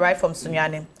 I just arrived from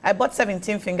Sunyani. I bought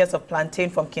 17 fingers of plantain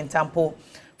from Kintampo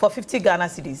for 50 Ghana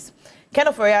cedis. Ken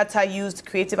of Oriata used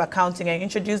creative accounting and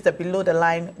introduced the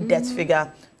below-the-line debt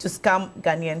figure to scam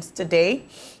Ghanaians. Today,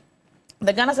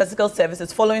 the Ghana Statistical Service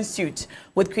is following suit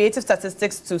with creative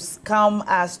statistics to scam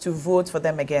us to vote for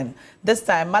them again. This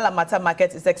time, Malamata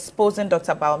Market is exposing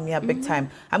Dr. Baumia big time.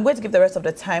 I'm going to give the rest of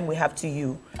the time we have to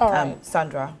you,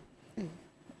 Sandra.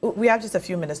 We have just a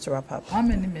few minutes to wrap up. How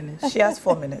many minutes? She has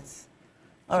 4 minutes.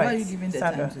 All right. Why are you giving the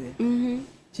Sandra. time to her?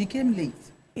 She came late.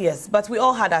 Yes, but we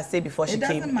all had our say before she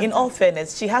came. In all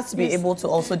fairness, she has to be able to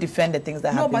also defend the things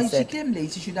that have been said. No, but she came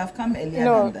late. She should have come earlier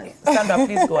No. than that. Sandra,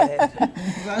 please go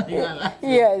ahead.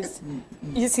 Yes.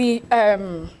 You see,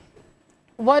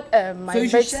 what my so you big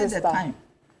should share sister, the time.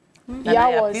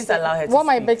 Nanaya, please allow her to what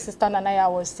my speak. big sister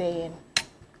Nanaya was saying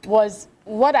was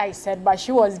what I said, but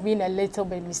she was being a little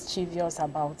bit mischievous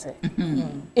about it.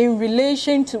 In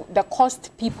relation to the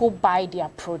cost people buy their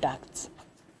products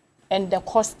and the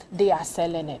cost they are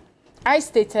selling it. I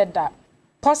stated that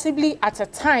possibly at a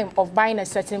time of buying a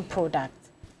certain product,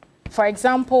 for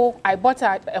example, I bought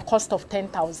at a cost of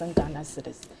 10,000 Ghana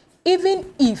cedis. Even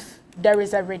if there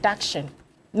is a reduction,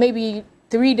 maybe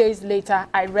 3 days later,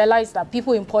 I realized that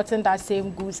people importing that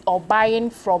same goods or buying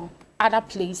from other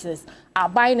places are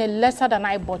buying it lesser than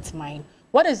I bought mine.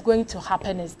 What is going to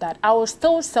happen is that I will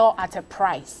still sell at a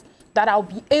price that I'll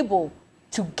be able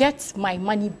to get my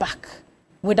money back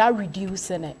without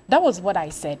reducing it. That was what I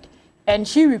said. And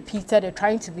she repeated it,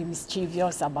 trying to be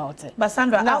mischievous about it. But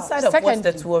Sandra, Now, outside of what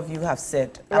the two of you have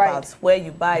said about where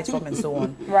you buy it from and so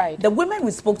on, the women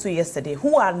we spoke to yesterday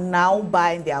who are now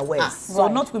buying their wares, so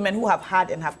not women who have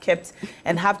had and have kept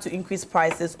and have to increase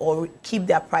prices or keep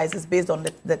their prices based on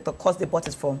the cost they bought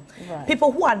it from.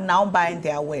 People who are now buying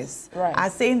their wares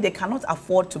are saying they cannot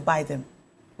afford to buy them.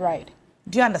 Right.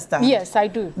 Do you understand? Yes, I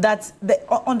do. That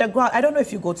on the ground, I don't know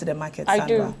if you go to the market,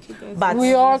 Sandra. I do. But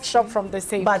we all shop from the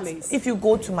same place. But if you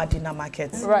go to Medina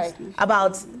Market, right,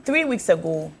 about 3 weeks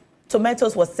ago,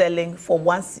 tomatoes was selling for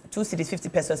 2 cedis, 50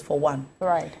 pesos for one.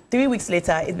 Right. 3 weeks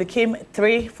later, it became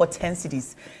 3 for 10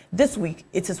 cedis. This week,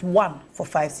 it is 1 for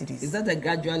 5 cedis. Is that a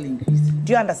gradual increase?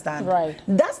 Do you understand? Right.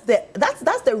 That's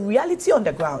the reality on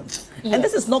the ground. Yes. And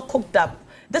this is not cooked up.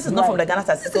 This is not from the Ghana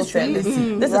Statistical Service.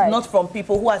 This is not from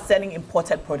people who are selling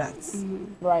imported products.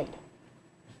 Right.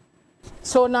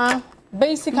 So now,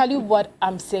 basically what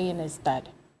I'm saying is that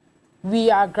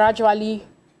we are gradually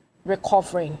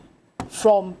recovering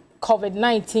from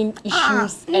COVID-19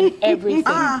 issues and everything.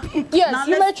 Yes, now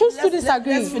you may choose to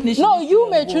disagree. No, you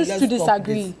may choose to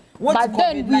disagree. But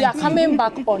then we are coming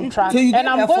back on track. So you and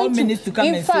I'm going to come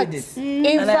and say this.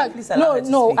 In fact,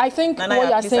 no, I think what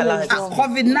you're saying is wrong.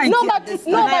 COVID-19.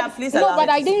 No, but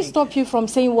I didn't stop you from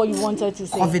saying what you wanted to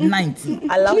say.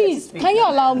 COVID-19. Please, can you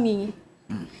allow me?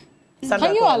 Sandra,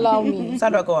 can you allow me?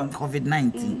 Sandra, go on.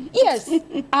 COVID-19. Yes,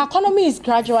 our economy is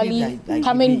gradually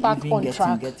coming back on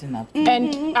track.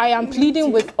 And I am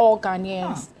pleading with all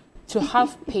Ghanaians to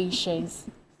have patience.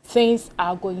 Things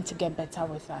are going to get better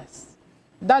with us.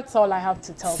 That's all I have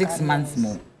to tell. 6 months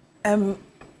more.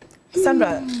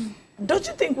 Sandra, don't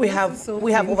you think we have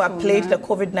overplayed the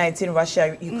COVID-19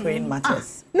 Russia-Ukraine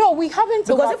matters? No, we haven't.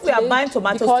 Because if we are buying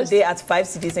tomatoes today at 5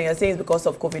 cedis and you're saying it's because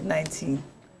of COVID-19.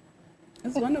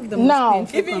 It's one of the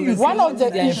most even one of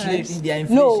the issues.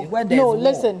 No,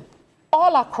 listen.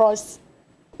 All across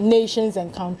nations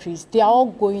and countries, they are all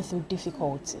going through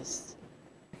difficulties.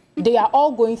 They are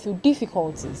all going through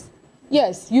difficulties.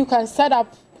 Yes, you can set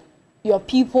up your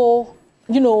people,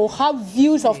 have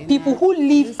views of people who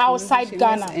live outside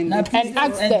Ghana and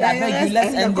ask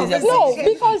them. No,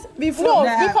 because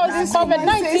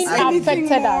COVID-19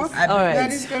 affected us. All right.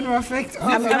 That is going to affect us.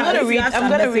 I'm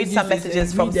going to read some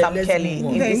messages from Sam Kelly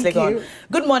in East Legon.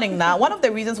 Good morning now. One of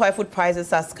the reasons why food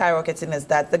prices are skyrocketing is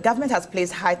that the government has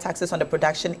placed high taxes on the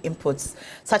production inputs,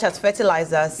 such as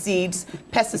fertilizer, seeds,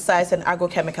 pesticides, and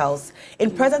agrochemicals.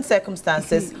 In present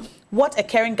circumstances, what a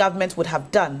caring government would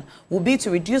have done would be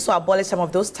to reduce or abolish some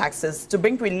of those taxes to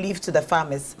bring relief to the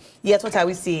farmers. Yet, what are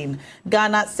we seeing?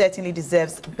 Ghana certainly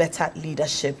deserves better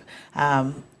leadership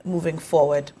moving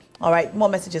forward. All right, more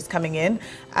messages coming in.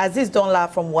 Aziz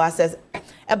Donla from WA says,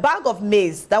 a bag of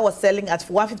maize that was selling at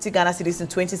 150 Ghana cedis in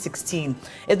 2016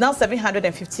 is now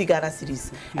 750 Ghana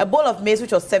cedis. A bowl of maize,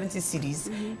 which was 70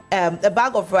 cedis, a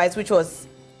bag of rice, which was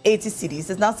 80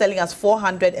 cedis, is now selling as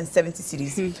 470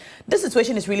 cedis. This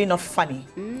situation is really not funny.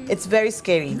 It's very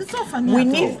scary. It's not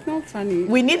funny.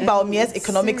 We need Baumier's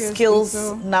economic skills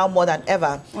now more than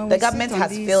ever. The government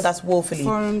has failed us woefully,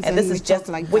 and this is just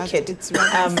wicked.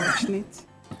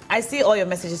 I see all your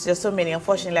messages. There's so many.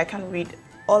 Unfortunately, I can't read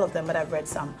all of them, but I've read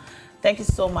some. Thank you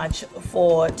so much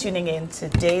for tuning in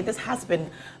today. This has been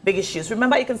Big Issues.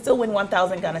 Remember, you can still win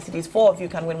 1,000 Ghana cedis. 4 of you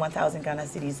can win 1,000 Ghana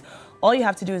cedis. All you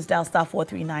have to do is dial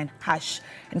 *439#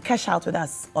 and cash out with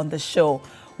us on the show.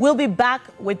 We'll be back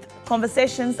with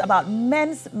conversations about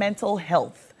men's mental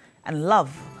health and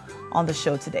love on the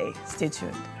show today. Stay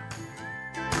tuned.